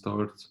will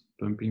start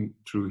pumping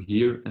through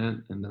here,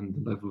 and then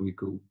the level will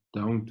go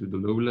down to the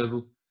low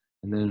level,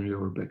 and then we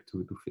are back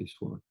to phase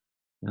 4.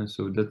 And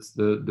so that's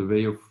the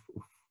way of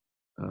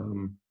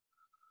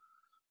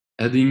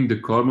adding the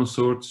carbon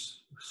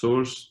source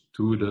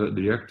to the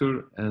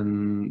reactor,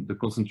 and the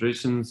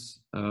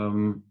concentrations,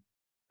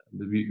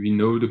 we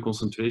know the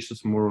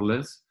concentrations more or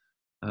less,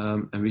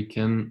 and we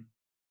can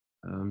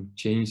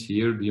change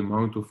here the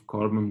amount of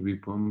carbon we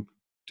pump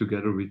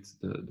together with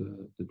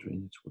the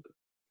drainage water.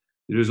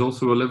 There is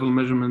also a level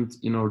measurement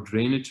in our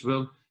drainage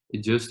well.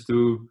 It's just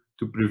to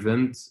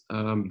prevent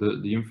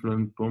the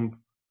influent pump,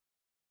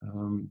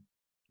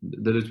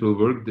 that it will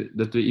work,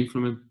 that the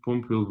influent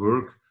pump will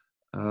work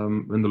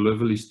when the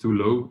level is too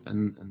low,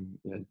 and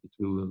yeah, it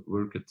will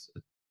work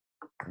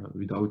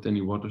without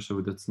any water,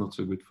 so that's not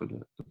so good for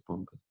the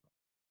pump.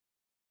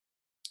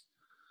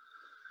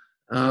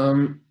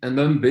 And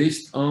then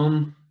based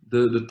on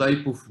the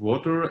type of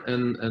water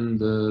and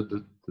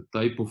the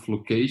type of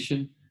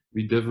location,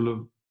 we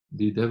developed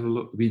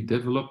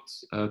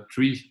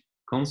 3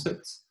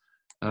 concepts,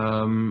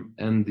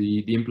 and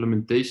the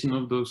implementation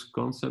of those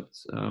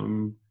concepts,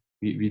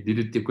 we did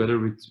it together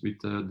with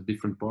the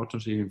different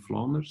partners here in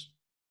Flanders.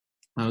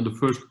 The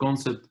first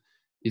concept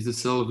is the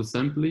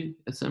self-assembly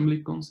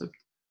concept,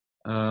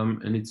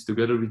 and it's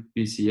together with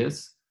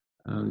PCS.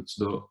 It's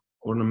the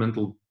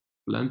Ornamental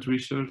Plant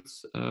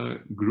Research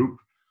group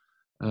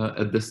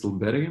at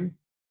Belgium,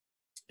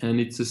 and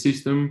it's a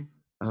system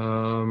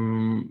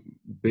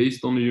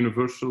based on a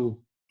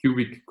universal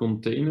cubic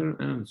container,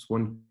 and it's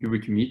 1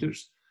 cubic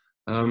meters,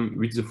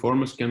 which the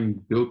farmers can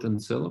build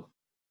themselves.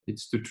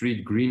 It's to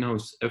treat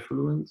greenhouse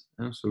effluent,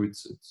 so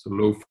it's a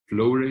low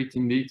flow rate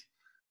indeed,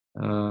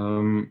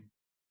 and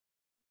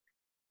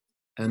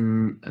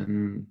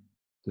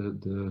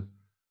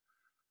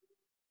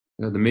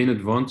the main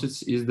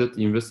advantage is that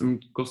the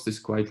investment cost is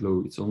quite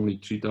low. It's only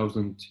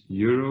 3,000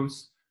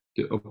 euros.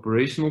 The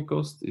operational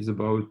cost is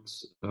about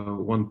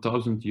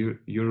 1,000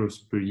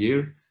 euros per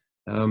year,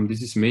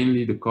 This is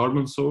mainly the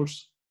carbon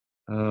source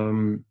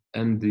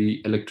and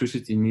the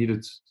electricity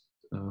needed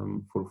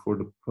for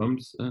the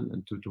pumps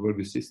and to work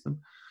the system.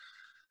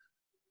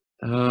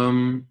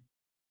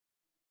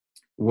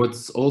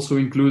 What's also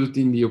included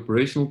in the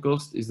operational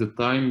cost is the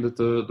time that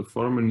the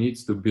farmer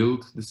needs to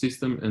build the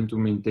system and to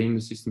maintain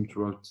the system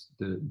throughout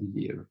the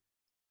year.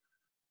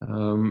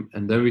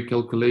 And then we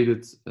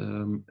calculated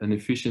an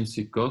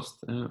efficiency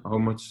cost. How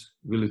much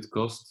will it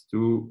cost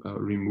to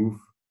remove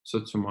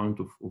such amount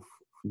of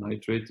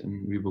nitrate,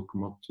 and we will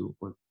come up to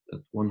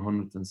at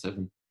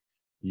 107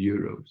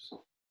 euros.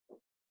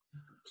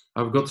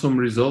 I've got some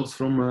results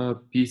from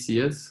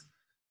PCS.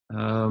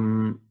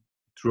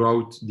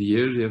 Throughout the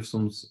year, they have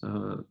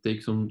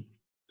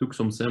took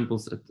some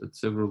samples at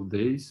several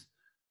days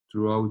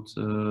throughout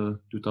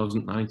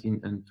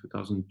 2019 and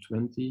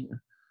 2020.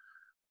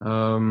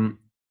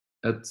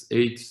 At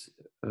 8th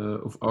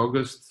of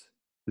August,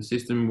 the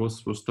system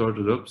was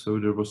started up, so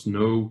there was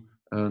no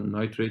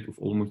nitrate, of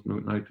almost no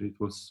nitrate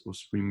was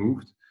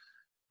removed.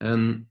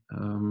 And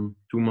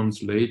 2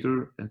 months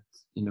later,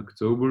 in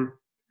October,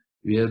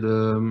 we had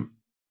an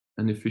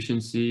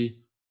efficiency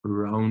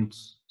around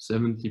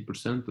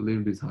 70%, a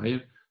little bit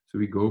higher. So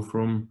we go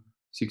from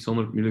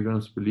 600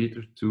 milligrams per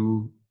liter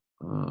to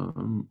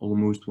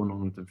almost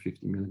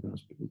 150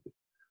 milligrams per liter.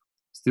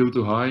 Still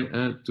too high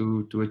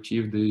to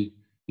achieve the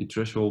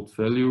threshold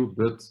value,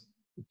 but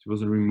it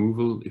was a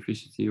removal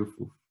efficiency of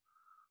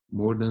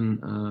more than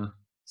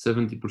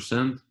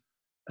 70%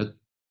 at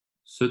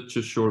such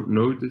a short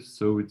notice.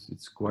 So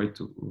it's quite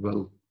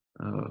well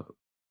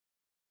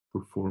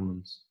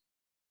performance.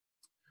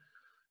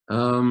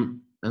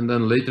 And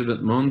then later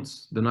that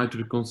month, the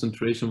nitrogen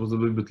concentration was a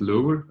little bit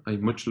lower,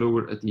 much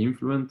lower at the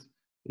influent.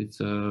 It's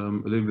a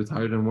little bit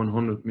higher than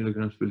 100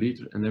 milligrams per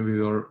liter, and then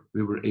we were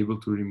able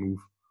to remove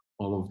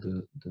all of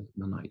the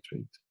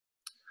nitrate.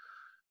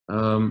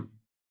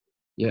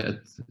 In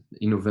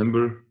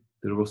November,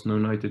 there was no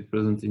nitrate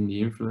present in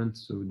the influent,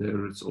 so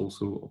there it's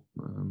also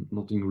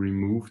nothing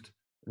removed.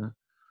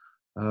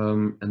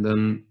 And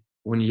then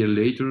 1 year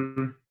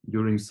later,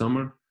 during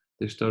summer,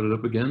 they started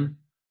up again.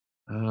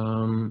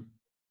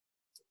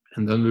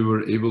 And then we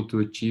were able to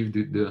achieve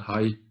the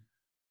high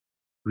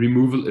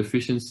removal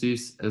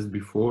efficiencies as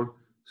before.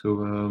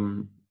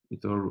 So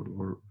it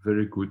were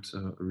very good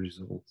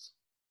results.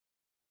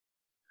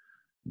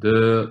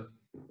 The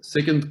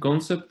second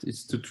concept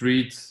is to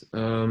treat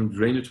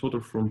drainage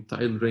water from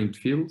tile drained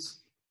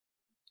fields.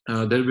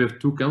 There we have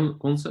two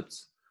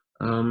concepts.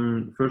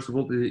 First of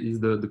all, is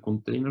the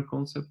container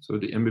concept. So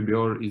the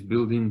MBBR is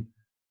built in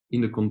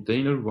the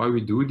container. Why we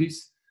do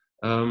this?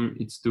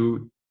 It's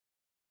to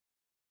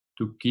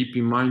keep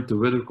in mind the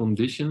weather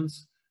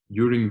conditions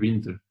during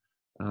winter.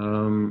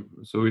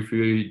 So if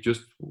we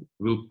just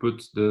will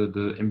put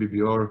the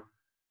MBBR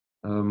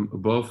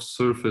above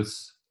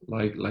surface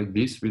like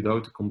this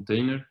without a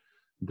container,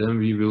 then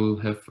we will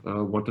have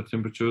water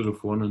temperatures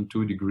of 1 and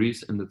 2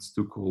 degrees, and that's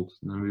too cold.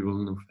 Then we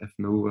will have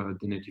no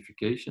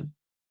denitrification.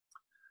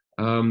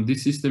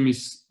 This system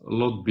is a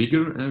lot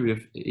bigger, and we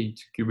have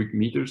 8 cubic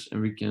meters,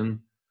 and we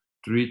can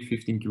treat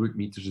 15 cubic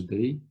meters a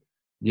day.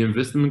 The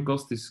investment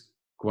cost is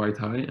quite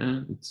high,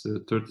 and it's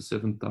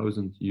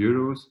 37,000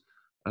 euros.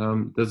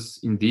 That's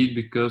indeed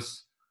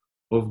because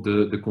of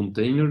the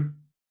container,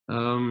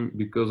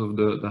 because of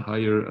the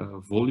higher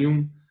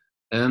volume,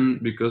 and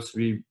because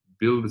we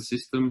build the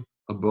system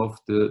above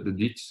the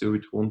ditch, so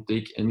it won't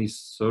take any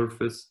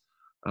surface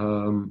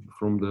from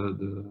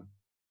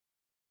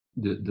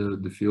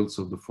the fields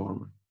of the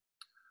farmer.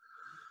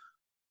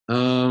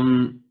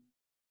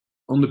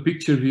 On the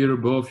picture here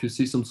above, you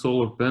see some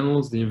solar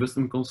panels. The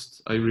investment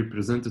cost I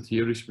represented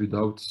here is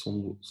without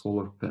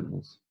solar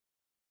panels.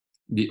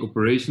 The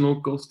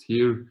operational cost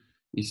here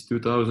is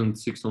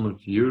 2,600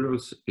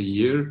 euros a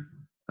year.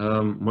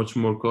 Much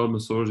more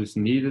carbon source is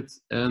needed,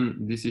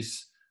 and this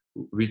is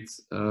with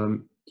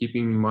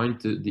keeping in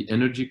mind the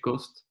energy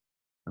cost.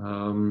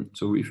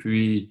 So if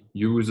we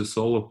use the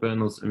solar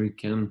panels and we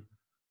can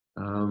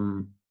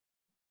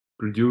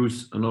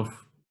produce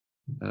enough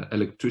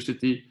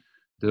electricity,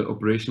 the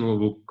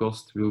operational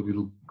cost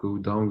will go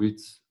down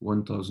with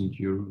 1,000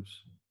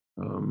 euros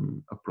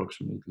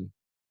approximately.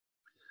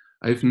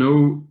 I have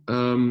no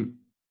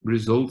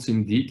results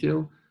in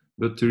detail,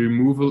 but the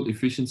removal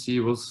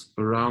efficiency was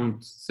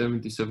around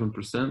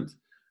 77%,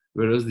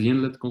 whereas the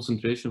inlet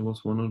concentration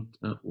was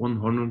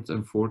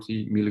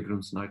 140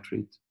 milligrams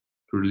nitrate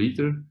per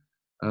liter.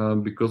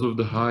 Because of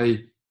the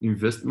high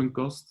investment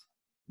cost,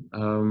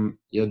 the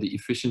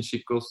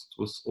efficiency cost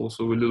was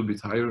also a little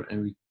bit higher,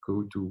 and we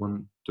go to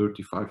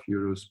 135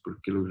 euros per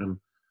kilogram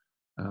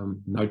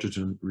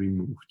nitrogen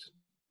removed.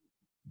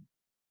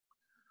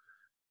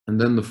 And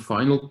then the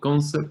final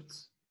concept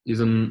is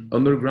an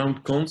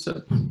underground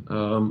concept,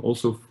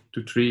 also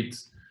to treat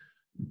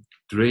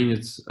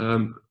drainage,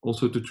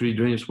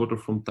 water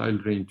from tile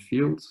drained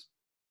fields.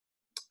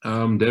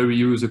 There we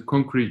use a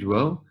concrete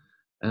well,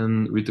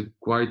 and with a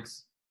quite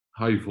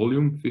high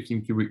volume,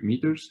 15 cubic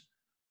meters.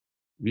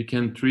 we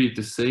can treat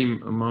the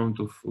same amount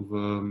of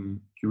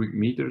cubic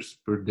meters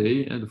per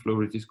day, and the flow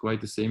rate is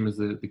quite the same as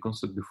the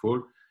concept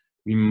before.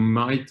 We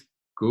might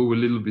go a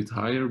little bit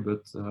higher,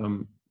 but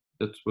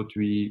that's what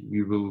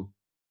we will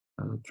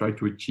try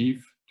to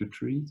achieve to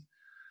treat.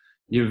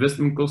 The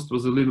investment cost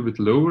was a little bit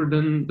lower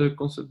than the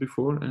concept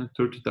before, and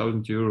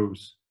 30,000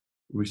 euros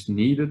was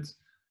needed.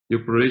 The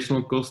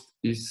operational cost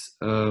is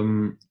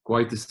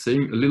quite the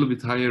same, a little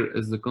bit higher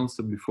as the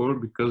concept before,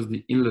 because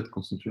the inlet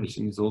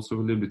concentration is also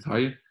a little bit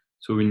higher,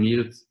 so we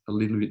needed a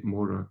little bit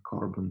more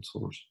carbon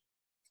source.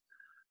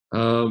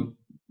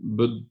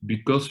 But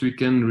because we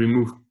can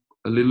remove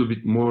a little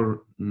bit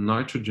more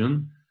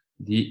nitrogen,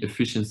 the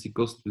efficiency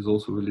cost is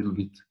also a little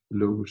bit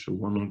lower, so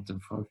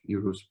 105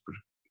 euros per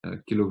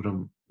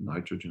kilogram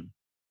nitrogen.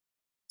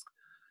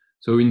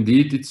 So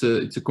indeed, it's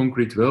a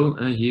concrete well,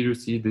 and here you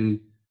see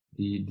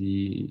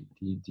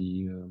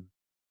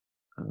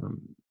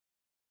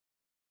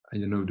I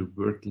don't know the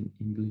word in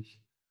English.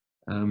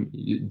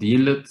 The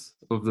inlet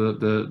of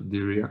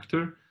the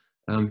reactor.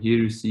 Here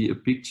you see a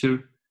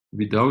picture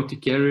without the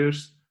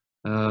carriers.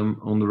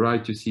 On the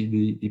right you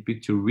see the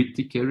picture with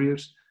the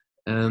carriers,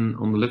 and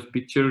on the left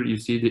picture you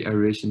see the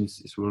aeration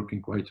is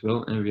working quite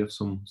well, and we have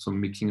some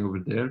mixing over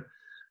there.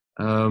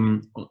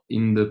 On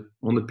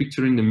the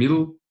picture in the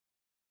middle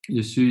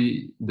you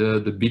see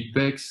the big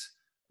bags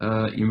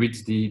in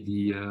which the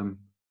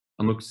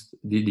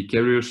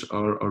carriers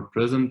are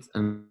present,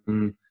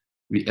 and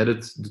we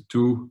added the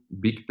 2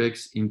 big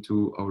packs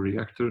into our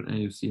reactor, and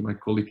you see my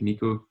colleague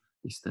Nico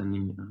is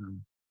standing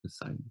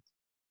beside it.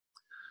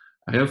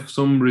 I have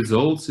some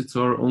results. It's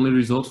our only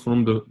results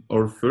from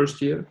our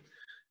first year,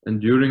 and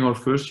during our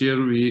first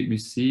year we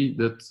see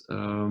that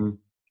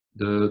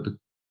the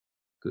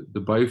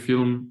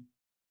biofilm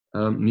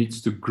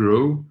needs to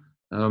grow,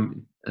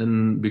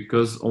 and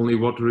because only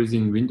water is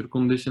in winter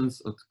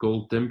conditions at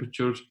cold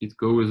temperatures, it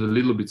goes a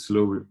little bit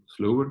slower.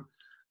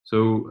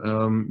 So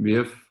we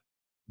have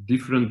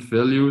different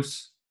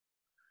values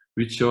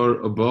which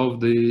are above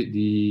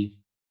the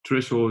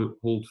threshold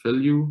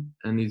value,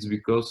 and it's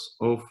because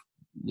of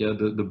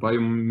the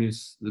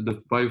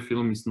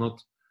biofilm is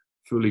not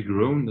fully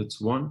grown.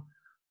 That's one.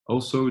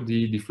 Also,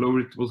 the flow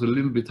rate was a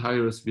little bit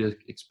higher as we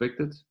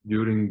expected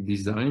during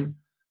design,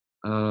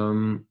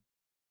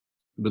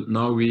 but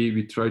now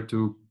we try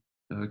to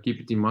keep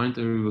it in mind,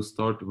 and we will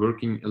start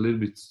working a little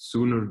bit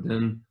sooner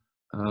than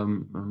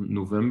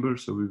November.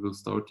 So we will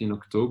start in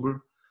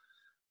October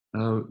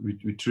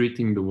with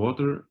treating the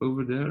water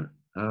over there.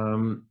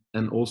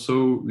 And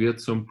also we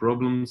had some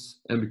problems,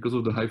 and because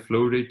of the high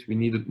flow rate we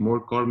needed more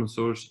carbon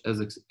source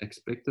as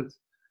expected.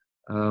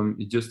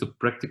 It's just a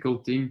practical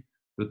thing,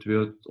 but we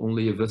had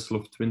only a vessel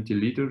of 20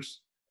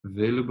 liters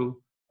available,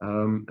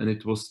 and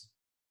it was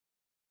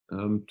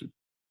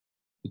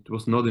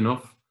not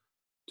enough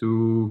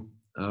to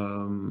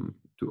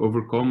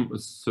overcome a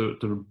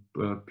certain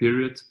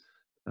period,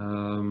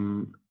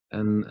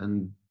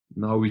 and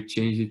now we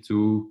change it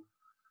to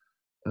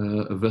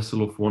a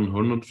vessel of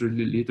 100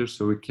 liters,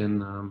 so we can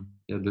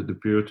the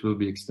period will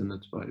be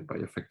extended by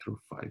a factor of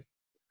 5.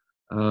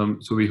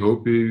 So we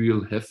hope we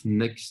will have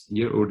next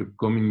year, or the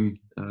coming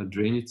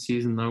drainage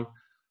season now,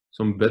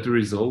 some better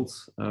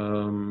results,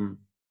 and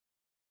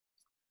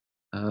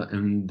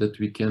that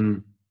we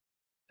can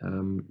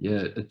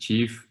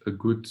achieve a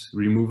good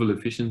removal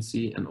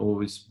efficiency and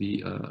always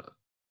be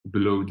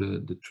below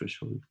the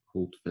threshold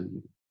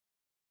value.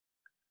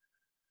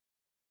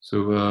 So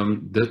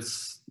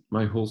that's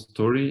my whole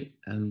story,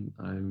 and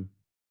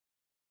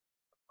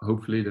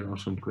hopefully there are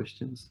some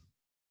questions.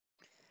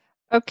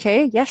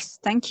 Okay, yes,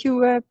 thank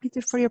you,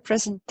 Pieter, for your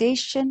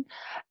presentation.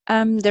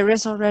 There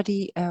is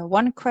already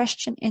one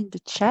question in the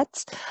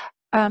chat.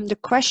 The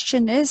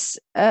question is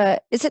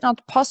it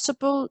not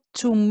possible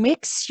to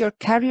mix your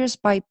carriers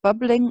by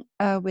bubbling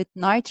with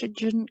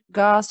nitrogen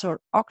gas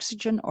or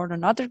oxygen or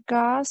another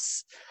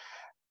gas?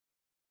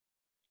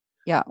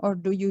 Yeah, or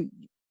do you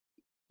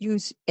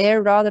use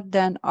air rather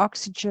than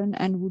oxygen,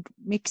 and would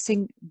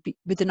mixing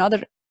with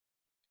another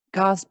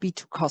gas be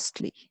too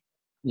costly?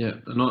 Yeah,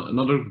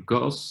 another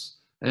gas,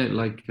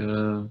 like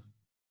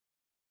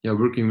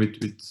working with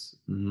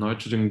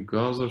nitrogen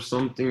gas or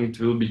something, it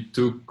will be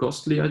too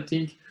costly, I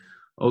think.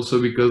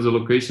 Also because the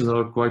locations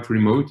are quite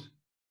remote,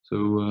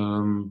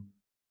 so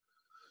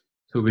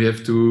so we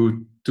have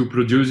to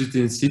produce it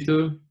in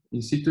situ.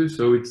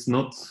 So it's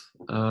not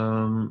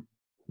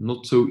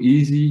so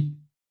easy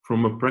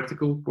from a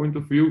practical point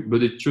of view,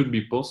 but it should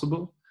be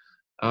possible.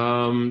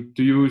 To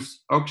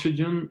use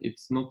oxygen,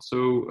 it's not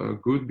so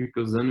good,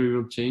 because then we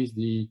will change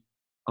the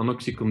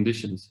anoxic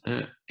conditions.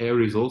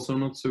 Air is also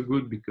not so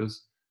good,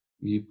 because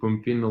we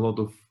pump in a lot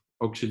of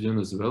oxygen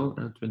as well,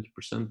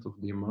 20% of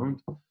the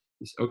amount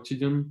is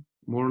oxygen,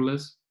 more or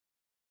less.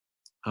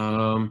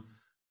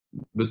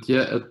 But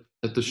yeah,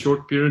 at the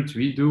short period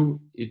we do,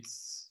 it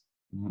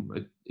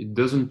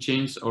doesn't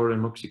change our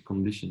anoxic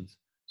conditions.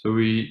 So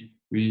we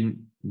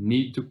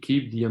need to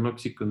keep the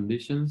anoxic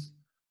conditions,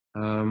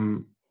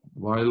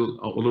 while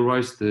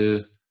otherwise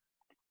the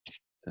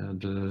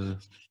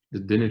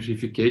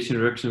denitrification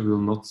reaction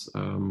will not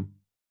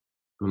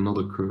will not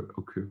occur.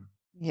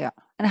 Yeah.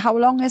 And how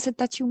long is it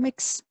that you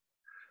mix?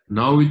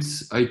 Now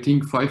it's, I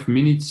think, 5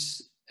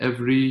 minutes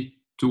every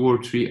 2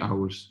 or 3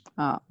 hours.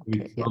 Ah,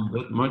 okay. It's not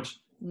that much.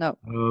 No.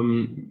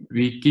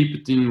 We keep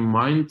it in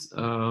mind.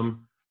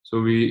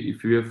 So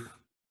if we have,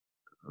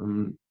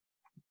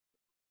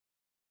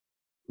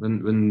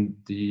 when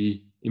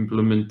the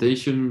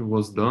implementation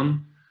was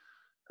done,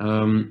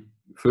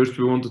 first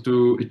we wanted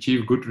to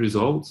achieve good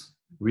results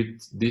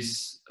with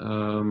these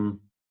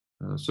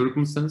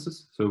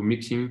circumstances. So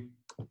mixing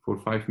for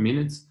 5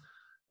 minutes.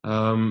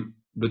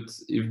 But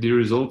if the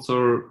results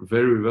are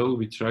very well,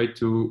 we try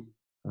to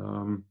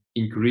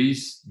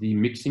increase the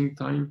mixing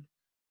time.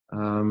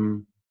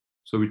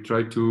 So we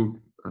try to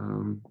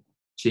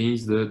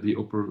change the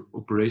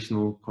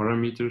operational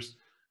parameters,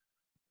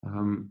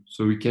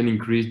 so we can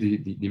increase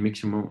the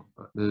maximum,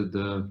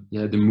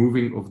 the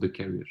moving of the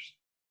carriers.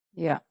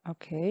 Yeah.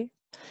 Okay.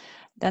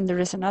 Then there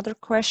is another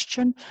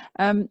question.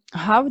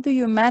 How do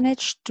you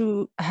manage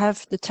to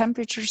have the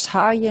temperatures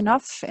high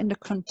enough in the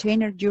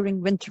container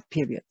during winter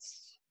periods?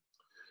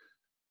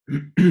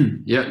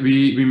 Yeah,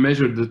 we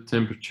measure the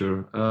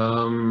temperature.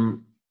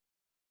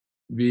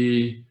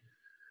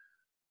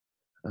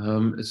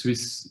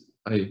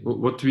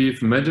 What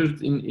we've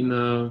measured in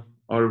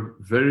our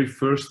very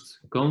first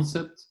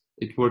concept,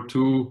 it were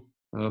 2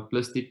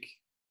 plastic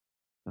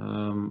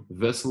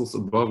vessels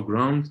above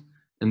ground,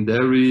 and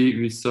there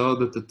we saw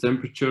that the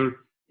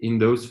temperature in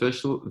those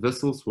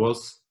vessels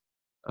was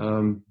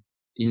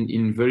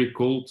in very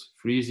cold,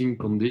 freezing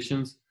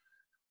conditions,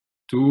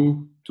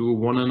 2 to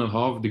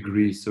 1.5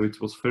 degrees. So it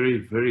was very,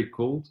 very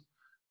cold.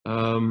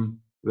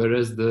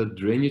 Whereas the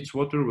drainage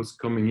water was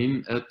coming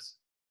in at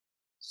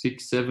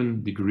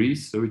 6-7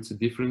 degrees. So it's a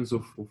difference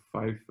of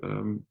 5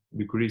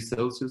 degrees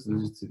Celsius.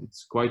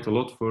 It's quite a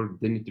lot for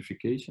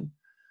denitrification.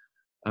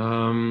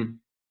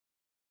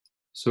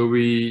 So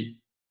we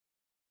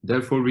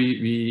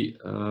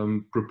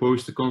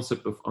proposed the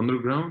concept of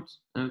underground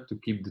to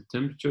keep the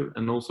temperature,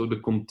 and also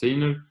the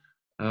container,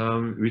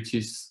 which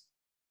is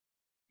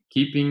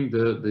keeping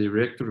the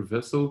reactor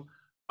vessel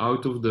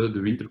out of the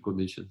winter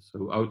conditions,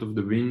 so out of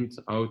the wind,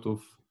 out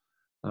of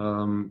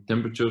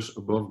temperatures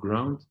above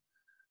ground.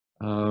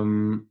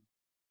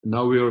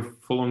 Now we are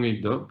following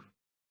it up,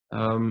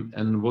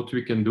 and what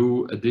we can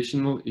do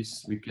additional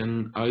is we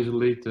can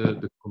isolate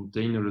the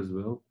container as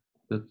well.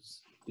 That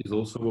is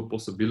also a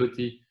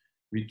possibility.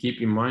 We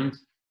keep in mind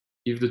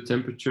if the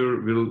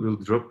temperature will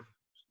drop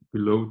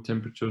below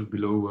temperatures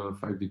below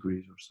 5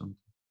 degrees or something.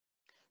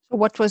 So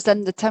what was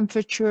then the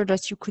temperature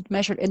that you could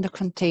measure in the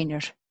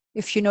container,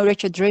 if you know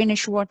that your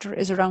drainage water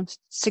is around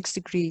 6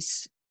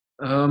 degrees?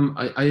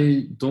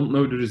 I don't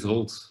know the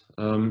results.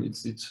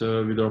 It's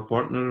with our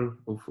partner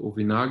of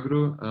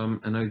Inagro,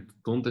 and I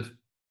don't have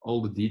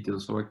all the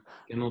details, so I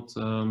cannot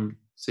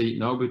say it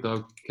now, but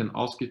I can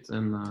ask it,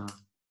 and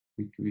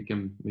we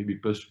can maybe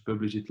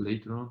publish it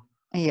later on.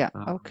 Yeah,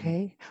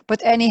 okay.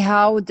 But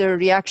anyhow, the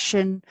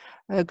reaction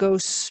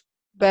goes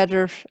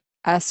better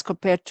as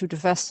compared to the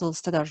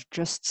vessels that are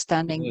just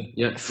standing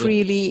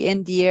freely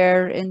in the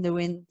air, in the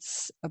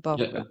winds above.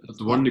 Yeah,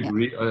 at 1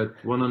 degree,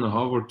 at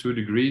 1.5 or 2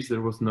 degrees,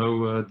 there was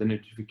no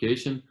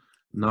denitrification.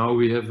 Now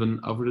we have an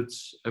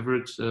average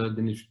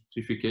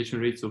denitrification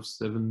rates of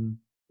 72%,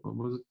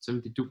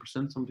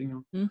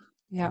 something.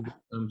 Yeah.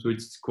 So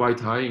it's quite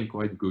high and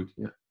quite good.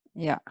 Yeah.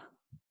 Yeah.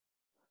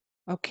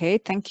 Okay,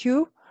 thank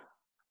you.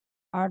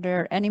 Are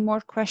there any more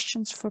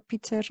questions for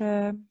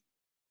Pieter?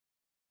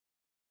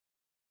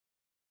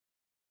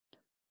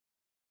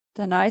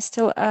 Then I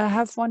still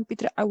have one,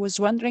 Pieter. I was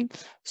wondering,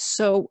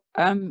 so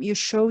you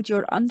showed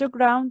your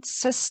underground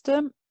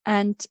system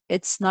and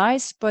it's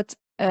nice, but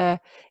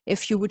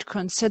if you would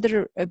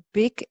consider a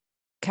big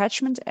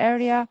catchment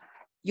area,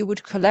 you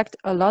would collect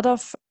a lot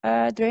of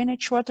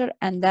drainage water,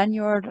 and then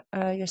your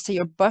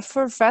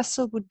buffer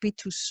vessel would be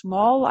too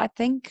small, I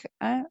think.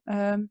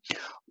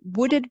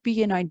 Would it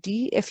be an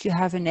idea, if you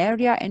have an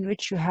area in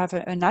which you have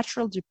a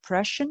natural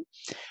depression,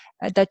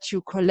 that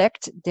you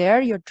collect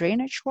there your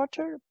drainage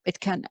water? It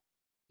can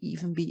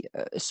even be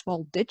a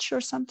small ditch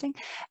or something,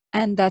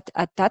 and that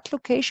at that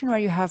location where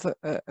you have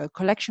a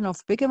collection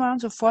of big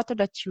amounts of water,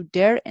 that you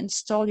there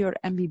install your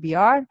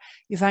MBBR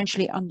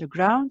eventually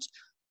underground,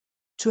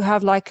 to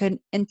have like an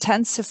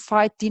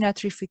intensified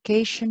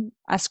denitrification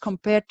as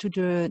compared to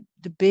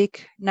the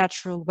big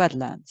natural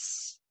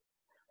wetlands.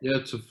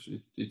 Yeah,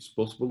 it's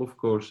possible, of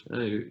course.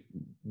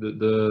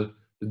 The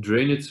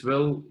drainage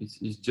well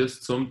is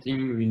just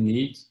something we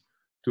need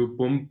to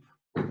pump,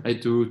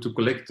 to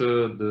collect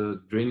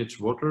the drainage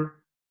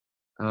water,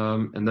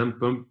 and then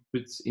pump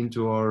it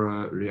into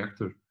our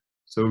reactor.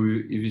 So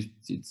if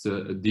it's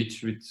a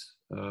ditch with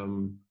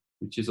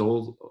which is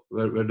all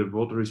where the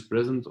water is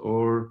present,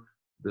 or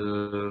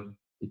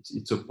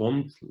it's a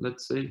pond,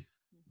 let's say,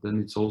 then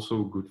it's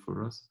also good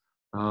for us.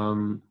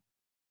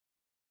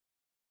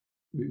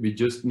 We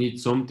just need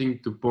something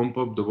to pump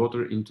up the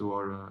water into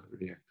our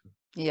reactor.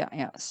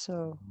 Yeah.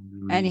 So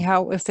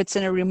anyhow, if it's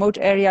in a remote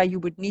area, you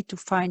would need to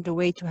find a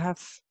way to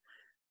have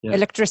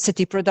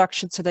electricity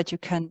production so that you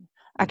can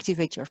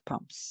activate your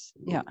pumps.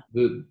 Yeah.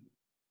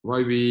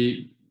 Why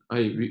we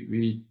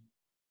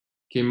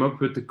came up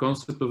with the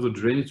concept of the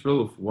drainage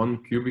well of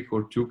 1 cubic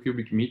or 2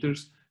 cubic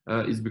meters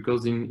is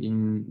because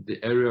in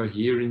the area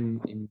here in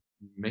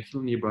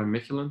Mechelen, nearby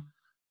Mechelen,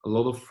 a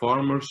lot of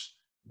farmers,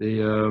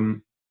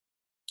 their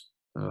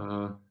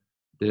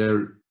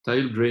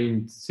tile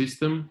drained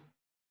system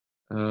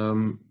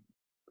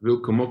will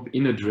come up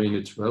in a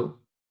drainage well,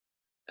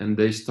 and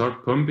they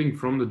start pumping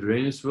from the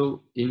drainage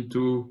well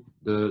into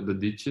the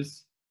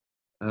ditches.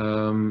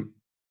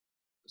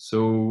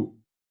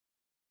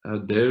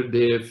 There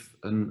they have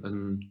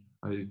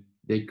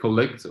they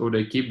collect or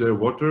they keep their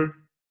water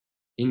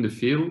in the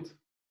field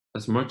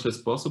as much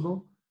as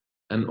possible,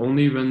 and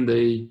only when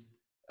they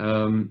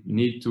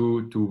need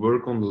to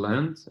work on the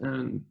land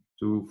and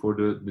for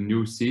the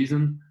new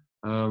season,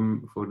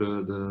 for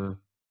the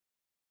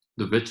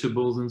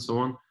vegetables and so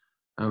on,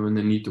 and when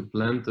they need to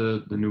plant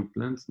the new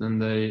plants, then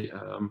they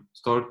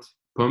start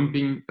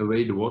pumping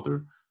away the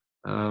water.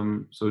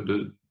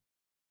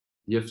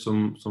 You have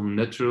some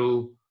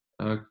natural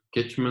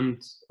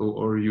catchment,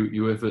 or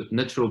you have a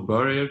natural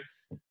barrier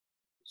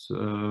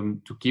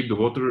to keep the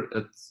water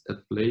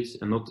at place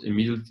and not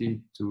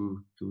immediately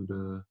to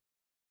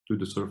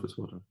the surface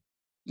water.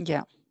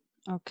 Yeah.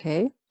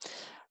 Okay.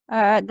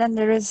 Then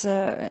there is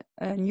a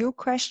new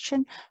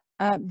question.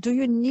 Do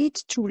you need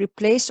to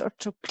replace or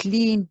to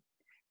clean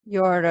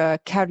your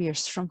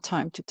carriers from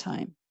time to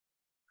time?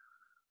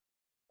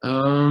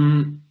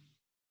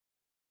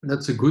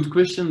 That's a good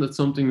question. That's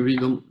something we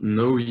don't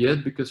know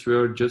yet because we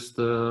are just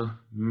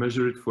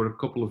measure it for a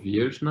couple of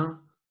years now.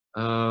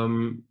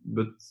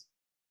 But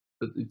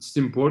it's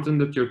important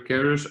that your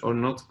carriers are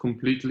not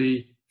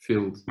completely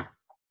filled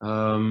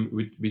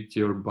with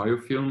your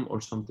biofilm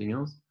or something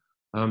else.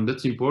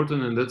 That's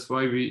important, and that's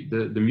why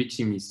the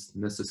mixing is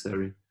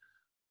necessary.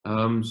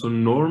 So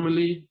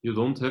normally you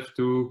don't have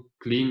to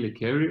clean the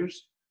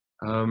carriers.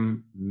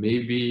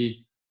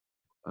 Maybe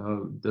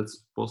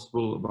that's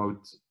possible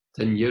about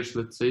 10 years,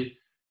 let's say.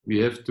 We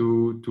have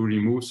to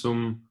remove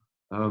some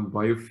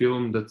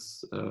biofilm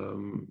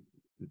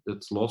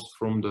that's lost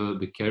from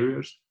the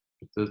carriers,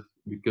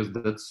 because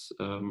that's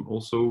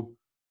also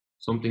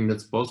something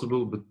that's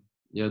possible. But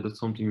yeah, that's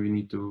something we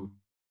need to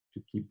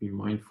keep in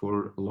mind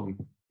for a long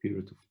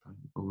period of time,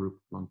 over a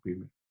long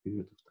period of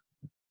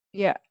time.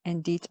 Yeah,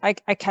 indeed. I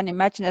can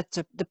imagine that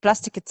the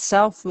plastic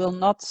itself will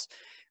not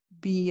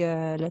be,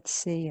 let's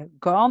say,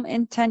 gone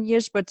in 10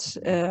 years, but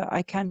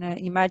I can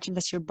imagine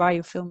that your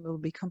biofilm will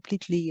be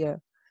completely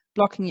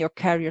blocking your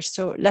carrier.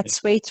 So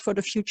let's wait for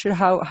the future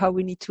how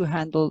we need to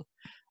handle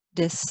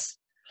this.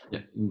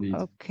 Yeah, indeed.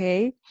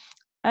 Okay.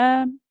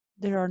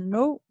 There are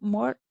no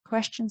more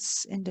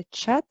questions in the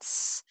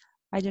chats.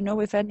 I don't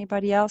know if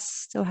anybody else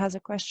still has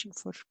a question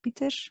for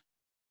Pieter.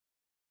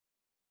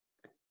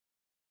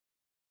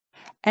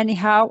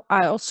 Anyhow,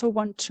 I also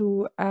want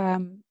to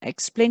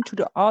explain to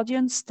the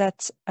audience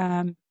that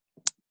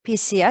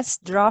PCS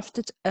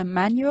drafted a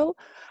manual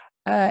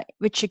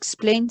which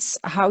explains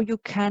how you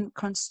can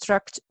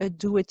construct a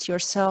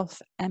do-it-yourself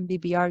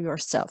MBBR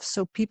yourself.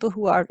 So people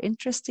who are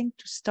interested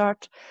to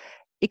start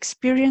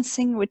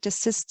experiencing with the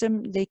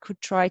system, they could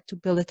try to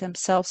build it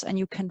themselves, and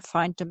you can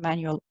find the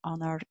manual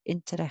on our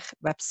Interreg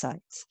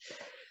website.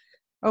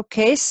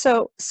 Okay,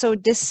 so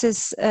this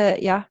is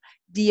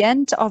the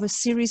end of a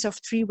series of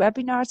 3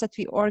 webinars that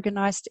we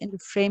organized in the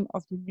frame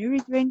of the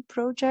NuReDrain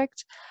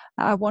project.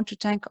 I want to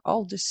thank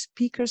all the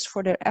speakers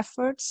for their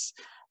efforts.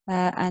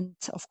 And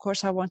of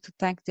course, I want to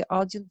thank the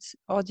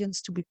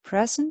audience to be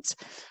present.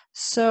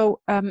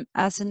 So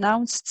as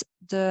announced,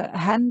 the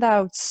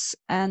handouts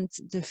and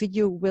the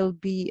video will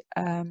be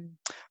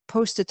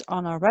posted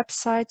on our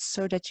website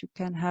so that you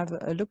can have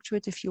a look to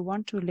it if you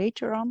want to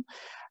later on.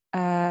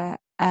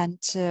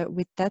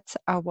 With that,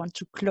 I want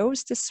to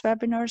close this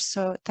webinar.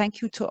 So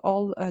thank you to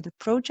all the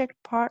project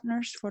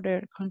partners for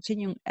their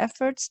continuing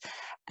efforts.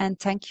 And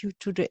thank you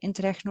to the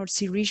Interreg North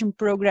Sea Region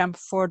Program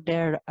for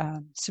their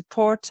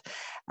support,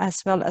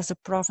 as well as the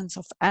province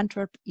of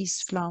Antwerp,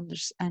 East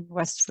Flanders and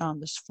West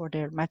Flanders for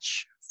their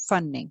match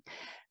funding.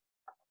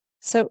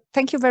 So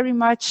thank you very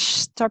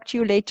much. Talk to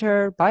you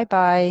later.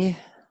 Bye-bye.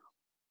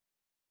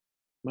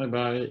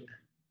 Bye-bye.